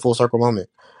this will be a full circle moment.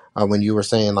 When you were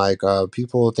saying like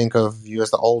people think of you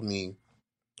as the old me,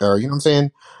 or you know what I'm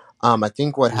saying. I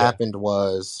think what Yeah. happened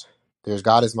was there's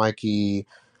God is Mikey.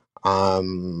 To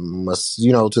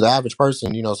the average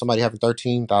person, somebody having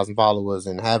 13,000 followers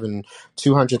and having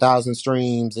 200,000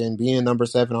 streams and being number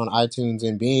 7 on iTunes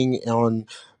and being on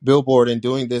Billboard and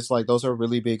doing this, like those are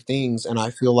really big things. And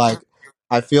I feel like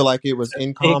it was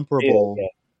Big deal. incomparable Yeah.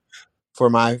 for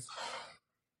my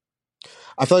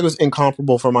I feel like it was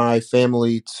incomparable for my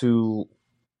family to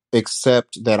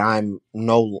accept that I'm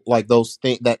no like those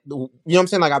things that what I'm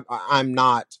saying, like I'm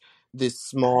not this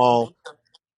small.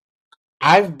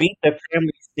 I've beat the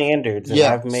family standards and Yeah,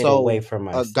 I've made a way so for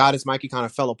myself. God is Mikey kind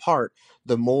of fell apart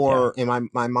the Yeah. more, and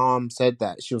my mom said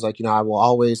that she was like, I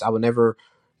will never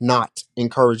not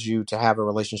encourage you to have a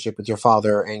relationship with your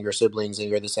father and your siblings and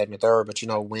you're this, that, and the third. But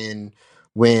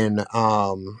when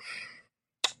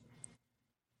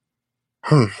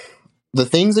the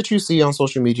things that you see on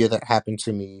social media that happen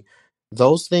to me,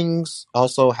 those things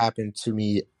also happen to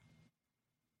me.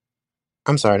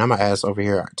 I'm sorry, now my ass over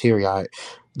here teary eyed.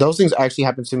 Those things actually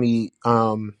happen to me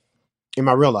in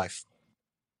my real life.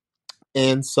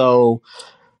 And so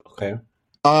Okay.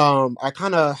 I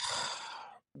kind of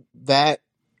that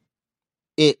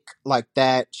ick, like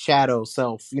that shadow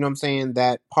self, you know what I'm saying?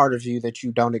 That part of you that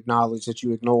you don't acknowledge, that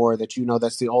you ignore, that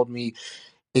that's the old me.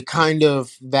 It kind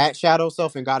of that shadow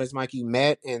self and God is Mikey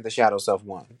met and the shadow self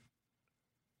won.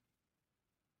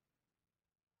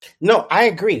 No, I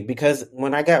agree because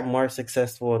when I got more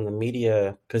successful in the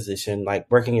media position, like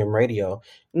working in radio,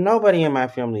 nobody in my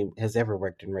family has ever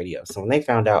worked in radio. So when they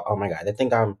found out, oh my God, they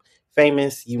think I'm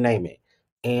famous, you name it.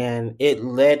 And it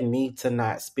led me to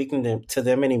not speaking to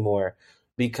them anymore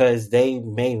because they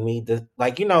made me the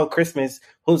like Christmas,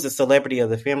 who's the celebrity of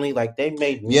the family, like they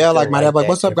made me Yeah, like feel my dad, like like, that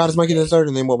what's up, God is every Mikey the day. third,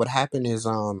 and then what would happen is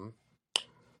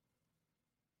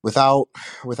without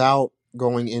without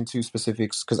going into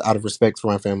specifics, because out of respect for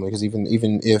my family, because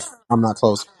even if I'm not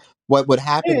close,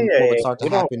 Yeah, yeah, what yeah, would yeah. start to We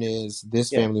don't. happen is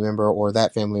this Yeah. family member or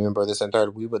that family member, this and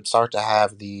third, we would start to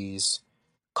have these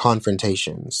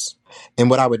confrontations. And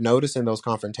what I would notice in those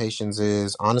confrontations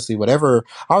is honestly, whatever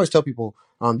I always tell people,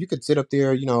 you could sit up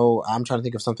there, I'm trying to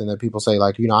think of something that people say,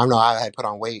 like, I know I had put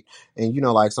on weight, and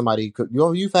like somebody could,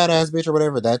 you fat ass bitch or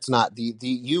whatever. That's not the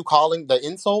you calling the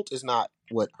insult is not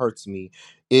what hurts me.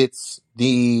 It's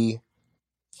the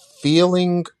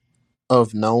feeling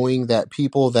of knowing that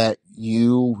people that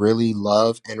you really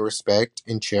love and respect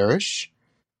and cherish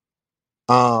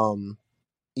um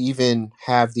even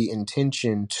have the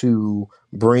intention to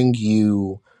bring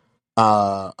you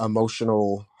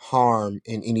emotional harm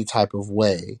in any type of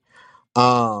way.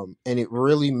 And it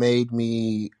really made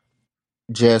me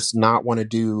just not want to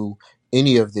do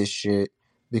any of this shit,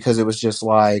 because it was just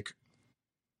like,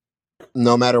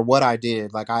 no matter what I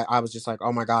did, like I was just like,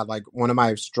 oh my God, like one of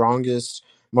my strongest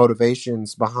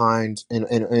motivations behind, and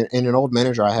an old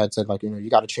manager I had said, like, you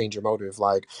got to change your motive.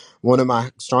 Like, one of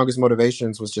my strongest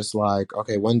motivations was just like,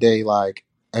 okay, one day, like,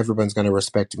 everyone's going to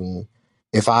respect me.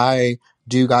 If I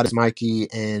do God is Mikey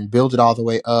and build it all the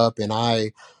way up, and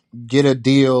I get a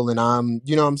deal, and I'm,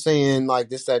 what I'm saying, like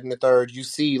this, that, and the third, you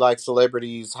see like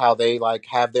celebrities, how they like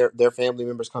have their family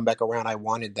members come back around. I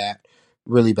wanted that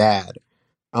really bad.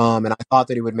 And I thought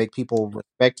that it would make people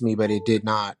respect me, but it did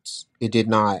not. It did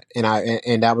not.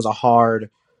 And that was a hard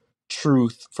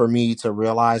truth for me to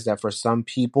realize, that for some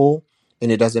people, and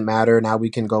it doesn't matter, now we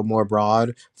can go more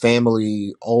broad,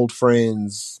 family, old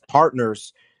friends,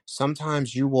 partners,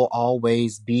 sometimes you will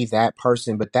always be that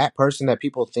person, but that person that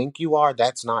people think you are,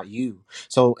 that's not you.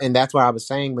 So, and that's what I was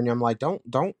saying, when I'm like,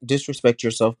 don't disrespect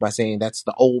yourself by saying that's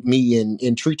the old me,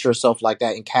 and treat yourself like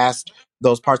that and cast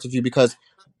those parts of you, because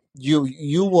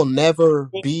you will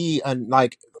never be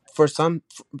like, for some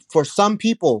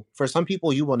people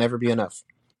you will never be enough.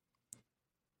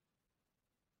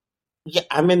 Yeah,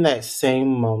 I'm in that same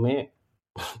moment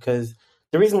because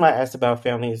the reason why I asked about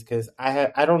family is because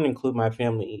I don't include my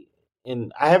family,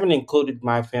 and I haven't included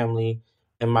my family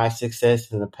in my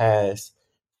success in the past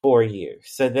 4 years.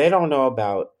 So they don't know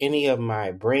about any of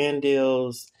my brand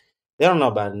deals. They don't know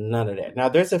about none of that. Now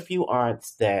there's a few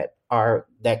aunts that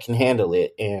can handle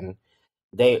it, and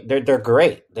they're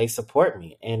great. They support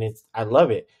me, and I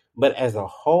love it. But as a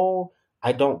whole,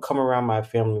 I don't come around my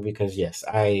family because yes,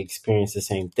 I experience the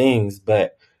same things,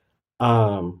 but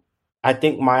um, I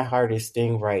think my hardest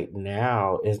thing right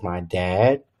now is my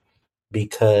dad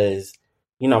because,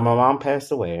 my mom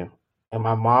passed away, and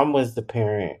my mom was the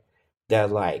parent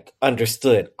that like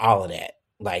understood all of that.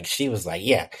 Like she was like,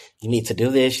 yeah, you need to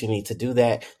do this, you need to do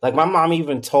that. Like my mom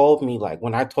even told me, like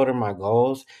when I told her my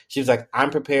goals, she was like, I'm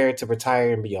prepared to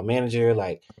retire and be your manager,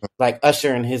 like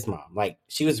Usher and his mom. Like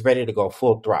she was ready to go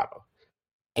full throttle.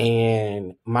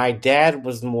 And my dad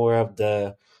was more of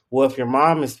the, well, if your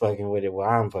mom is fucking with it, well,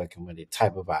 I'm fucking with it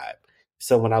type of vibe.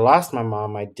 So when I lost my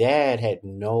mom, my dad had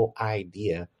no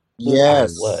idea who I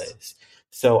Yes. was.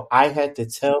 So I had to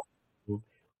tell him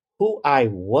who I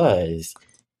was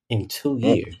in 2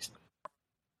 years.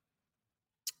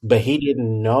 But he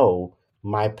didn't know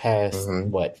my past, Mm-hmm.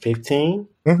 what, 15?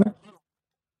 Mm-hmm.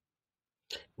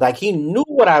 Like he knew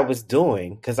what I was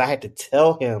doing because I had to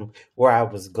tell him where I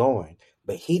was going,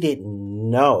 but he didn't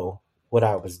know what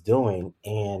I was doing.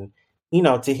 And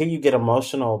to hear you get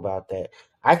emotional about that,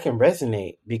 I can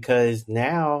resonate because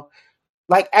now,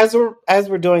 like as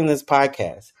we're doing this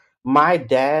podcast, my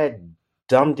dad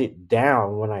dumbed it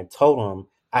down when I told him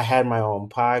I had my own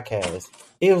podcast.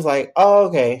 He was like, "Oh,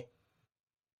 okay."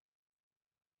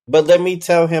 But let me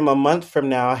tell him a month from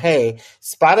now, hey,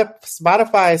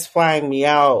 Spotify is flying me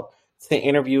out to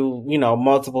interview,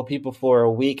 multiple people for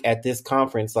a week at this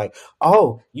conference. Like,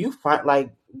 oh, you find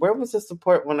like, where was the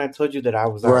support when I told you that I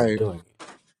was already Right. doing it?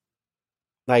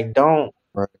 Like, don't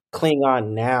Right. cling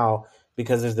on now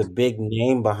because there's a big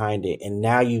name behind it, and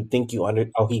now you think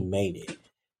oh, he made it.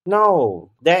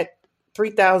 No, that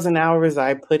 3,000 hours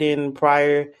I put in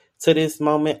prior to this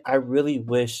moment, I really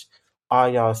wish all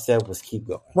y'all said was keep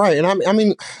going. Right. And I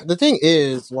mean, the thing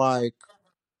is, like,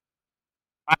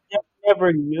 I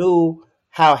never knew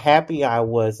how happy I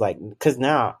was, like, because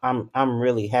now I'm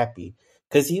really happy.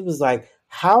 Because he was like,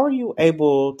 "How are you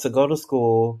able to go to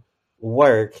school,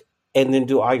 work, and then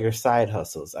do all your side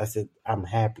hustles?" I said, "I'm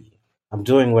happy. I'm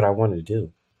doing what I want to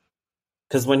do."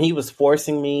 Because when he was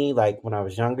forcing me, like when I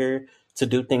was younger, to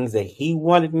do things that he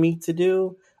wanted me to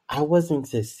do, I wasn't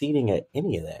succeeding at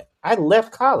any of that. I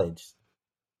left college.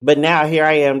 But now here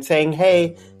I am saying,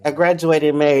 "Hey, I graduated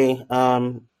in May.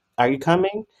 Are you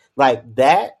coming?" Like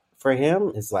that for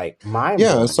him is like mind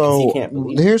yeah. blowing because he So can't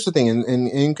believe it. here's the thing.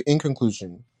 In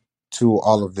conclusion to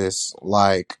all of this,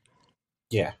 like,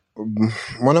 Yeah.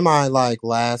 one of my like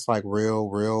last like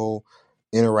real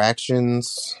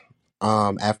interactions,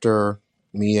 after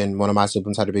me and one of my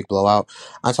siblings had a big blowout,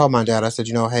 I told my dad, I said,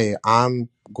 hey, I'm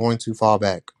going to fall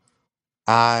back.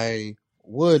 I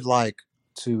would like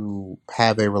to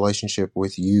have a relationship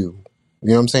with you. You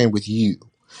know what I'm saying? With you.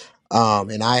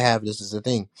 And I have, this is the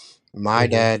thing. My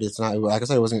Hmm. dad, it's not, like I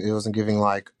said, it wasn't giving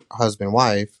like husband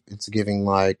wife. It's giving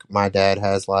like my dad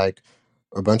has like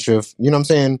a bunch of, you know what I'm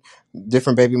saying,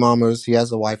 different baby mamas. He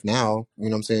has a wife now, you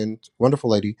know what I'm saying, wonderful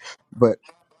lady. But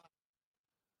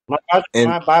and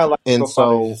My and biological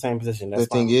father is the so same position. the That's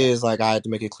fine thing with me. is, like, I had to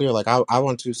make it clear, like, I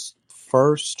want to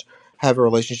first have a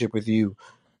relationship with you,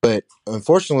 but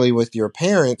unfortunately, with your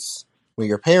parents, when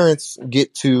your parents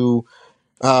get to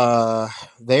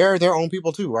they're their own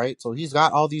people too, right? So he's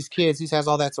got all these kids, he has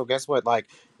all that. So guess what? Like,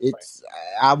 it's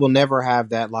I will never have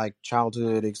that like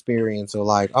childhood experience or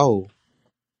like, oh,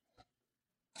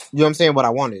 you know what I'm saying? What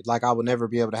I wanted. Like, I would never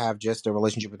be able to have just a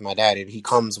relationship with my dad. He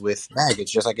comes with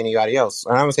baggage, just like anybody else.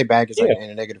 And I don't say baggage like Yeah. in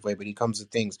a negative way, but he comes with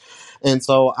things. And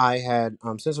so I had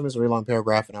sent him this really long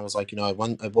paragraph, and I was like, at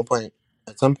one point,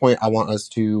 at some point, I want us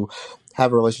to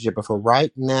have a relationship. But for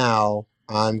right now,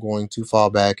 I'm going to fall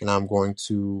back and I'm going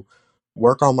to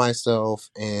work on myself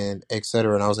and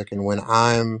etc. And I was like, and when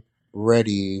I'm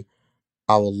ready,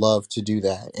 I would love to do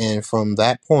that. And from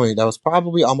that point, that was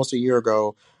probably almost a year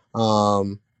ago.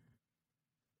 Um,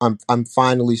 I'm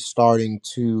finally starting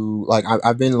to like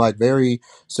I've been like very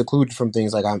secluded from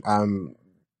things like I'm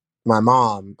my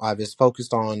mom. I've just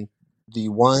focused on the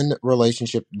one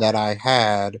relationship that I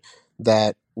had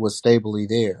that was stably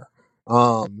there.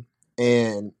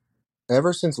 And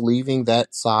ever since leaving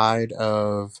that side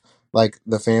of like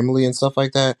the family and stuff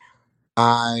like that,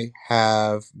 I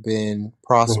have been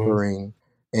Hmm. prospering.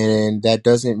 And that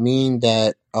doesn't mean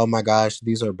that, oh my gosh,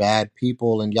 these are bad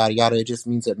people and yada yada. It just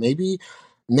means that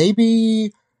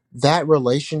maybe that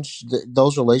relationship,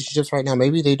 those relationships right now,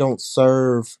 maybe they don't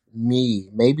serve me.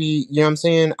 Maybe, you know what I'm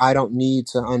saying? I don't need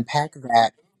to unpack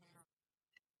that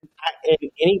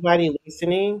And anybody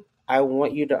listening, I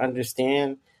want you to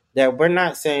understand that we're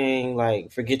not saying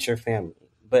like forget your family,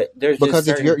 but there's just because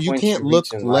if certain you points can't you reach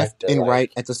look in life left that and right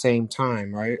like at the same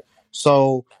time, right?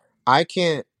 So I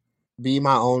can't be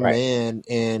my own right. man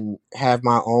and have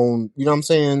my own, you know what I'm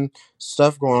saying,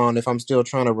 stuff going on if I'm still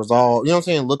trying to resolve, you know what I'm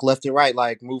saying, look left and right,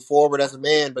 like move forward as a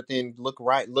man, but then look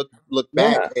right, look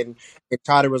back Yeah. and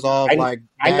try to resolve I like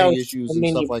I know daddy so issues and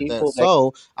stuff many like that. people that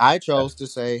So I chose to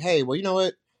say, hey, well, you know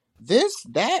what?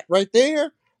 That right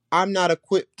there, I'm not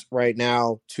equipped right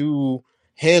now to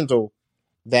handle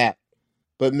that.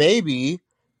 But maybe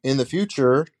in the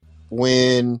future,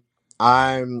 when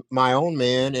I'm my own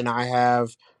man and I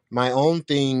have my own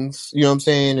things, you know what I'm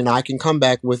saying, and I can come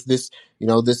back with this,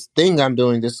 this thing I'm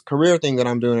doing, this career thing that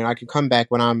I'm doing, and I can come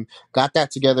back when I'm got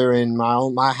that together in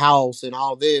my house and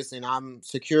all this, and I'm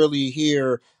securely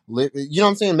here. You know what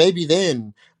I'm saying? Maybe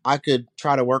then I could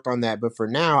try to work on that. But for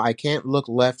now, I can't look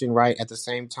left and right at the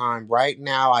same time. Right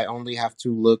now, I only have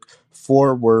to look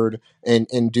forward and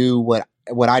do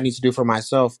what I need to do for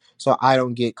myself so I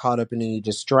don't get caught up in any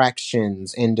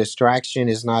distractions. And distraction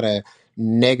is not a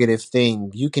negative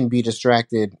thing. You can be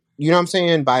distracted, you know what I'm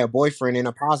saying, by a boyfriend in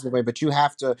a positive way, but you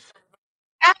have to.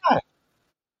 ah,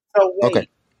 so Okay. wait,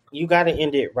 you got to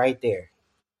end it right there.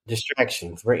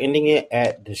 Distractions. We're ending it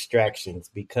at distractions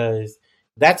because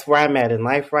that's where I'm at in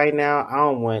life right now. I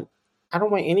don't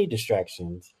want any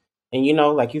distractions. And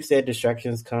like you said,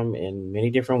 distractions come in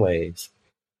many different ways.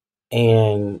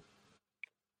 And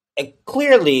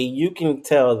clearly you can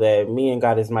tell that me and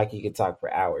God is Mikey could talk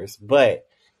for hours. But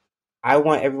I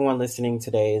want everyone listening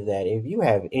today that if you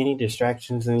have any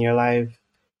distractions in your life,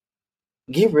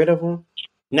 get rid of them.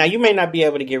 Now you may not be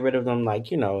able to get rid of them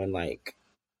like, in like,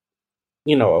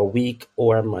 a week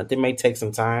or a month. It may take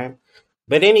some time.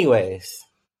 But anyways,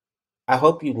 I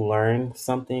hope you learned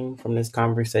something from this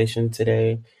conversation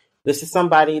today. This is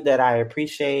somebody that I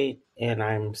appreciate, and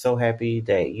I'm so happy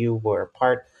that you were a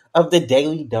part of the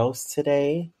Daily Dose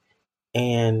today.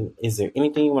 And is there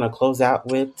anything you want to close out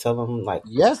with? Tell them like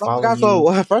where to Yes. Oh my follow God. you.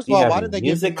 So first Do of you all, have why any did they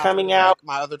give me music my Twitter coming out? back,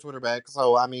 my other Twitter back?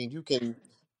 So I mean, you can.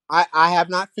 I have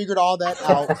not figured all that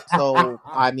out. So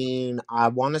I mean, I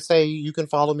want to say you can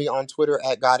follow me on Twitter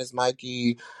at God is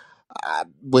Mikey.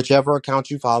 Whichever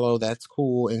account you follow, that's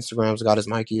cool. Instagram's God is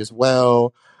Mikey as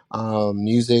well.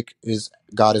 Music is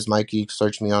God is Mikey.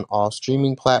 Search me on all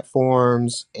streaming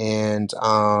platforms. And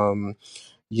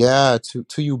yeah,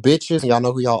 to you bitches, y'all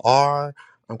know who y'all are.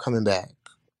 I'm coming back.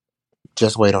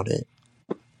 Just wait on it.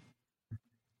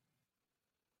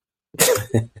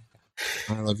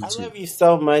 I love you I too. love you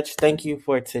so much. Thank you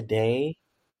for today.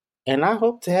 And I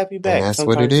hope to have you And back that's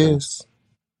what sometime it soon. is.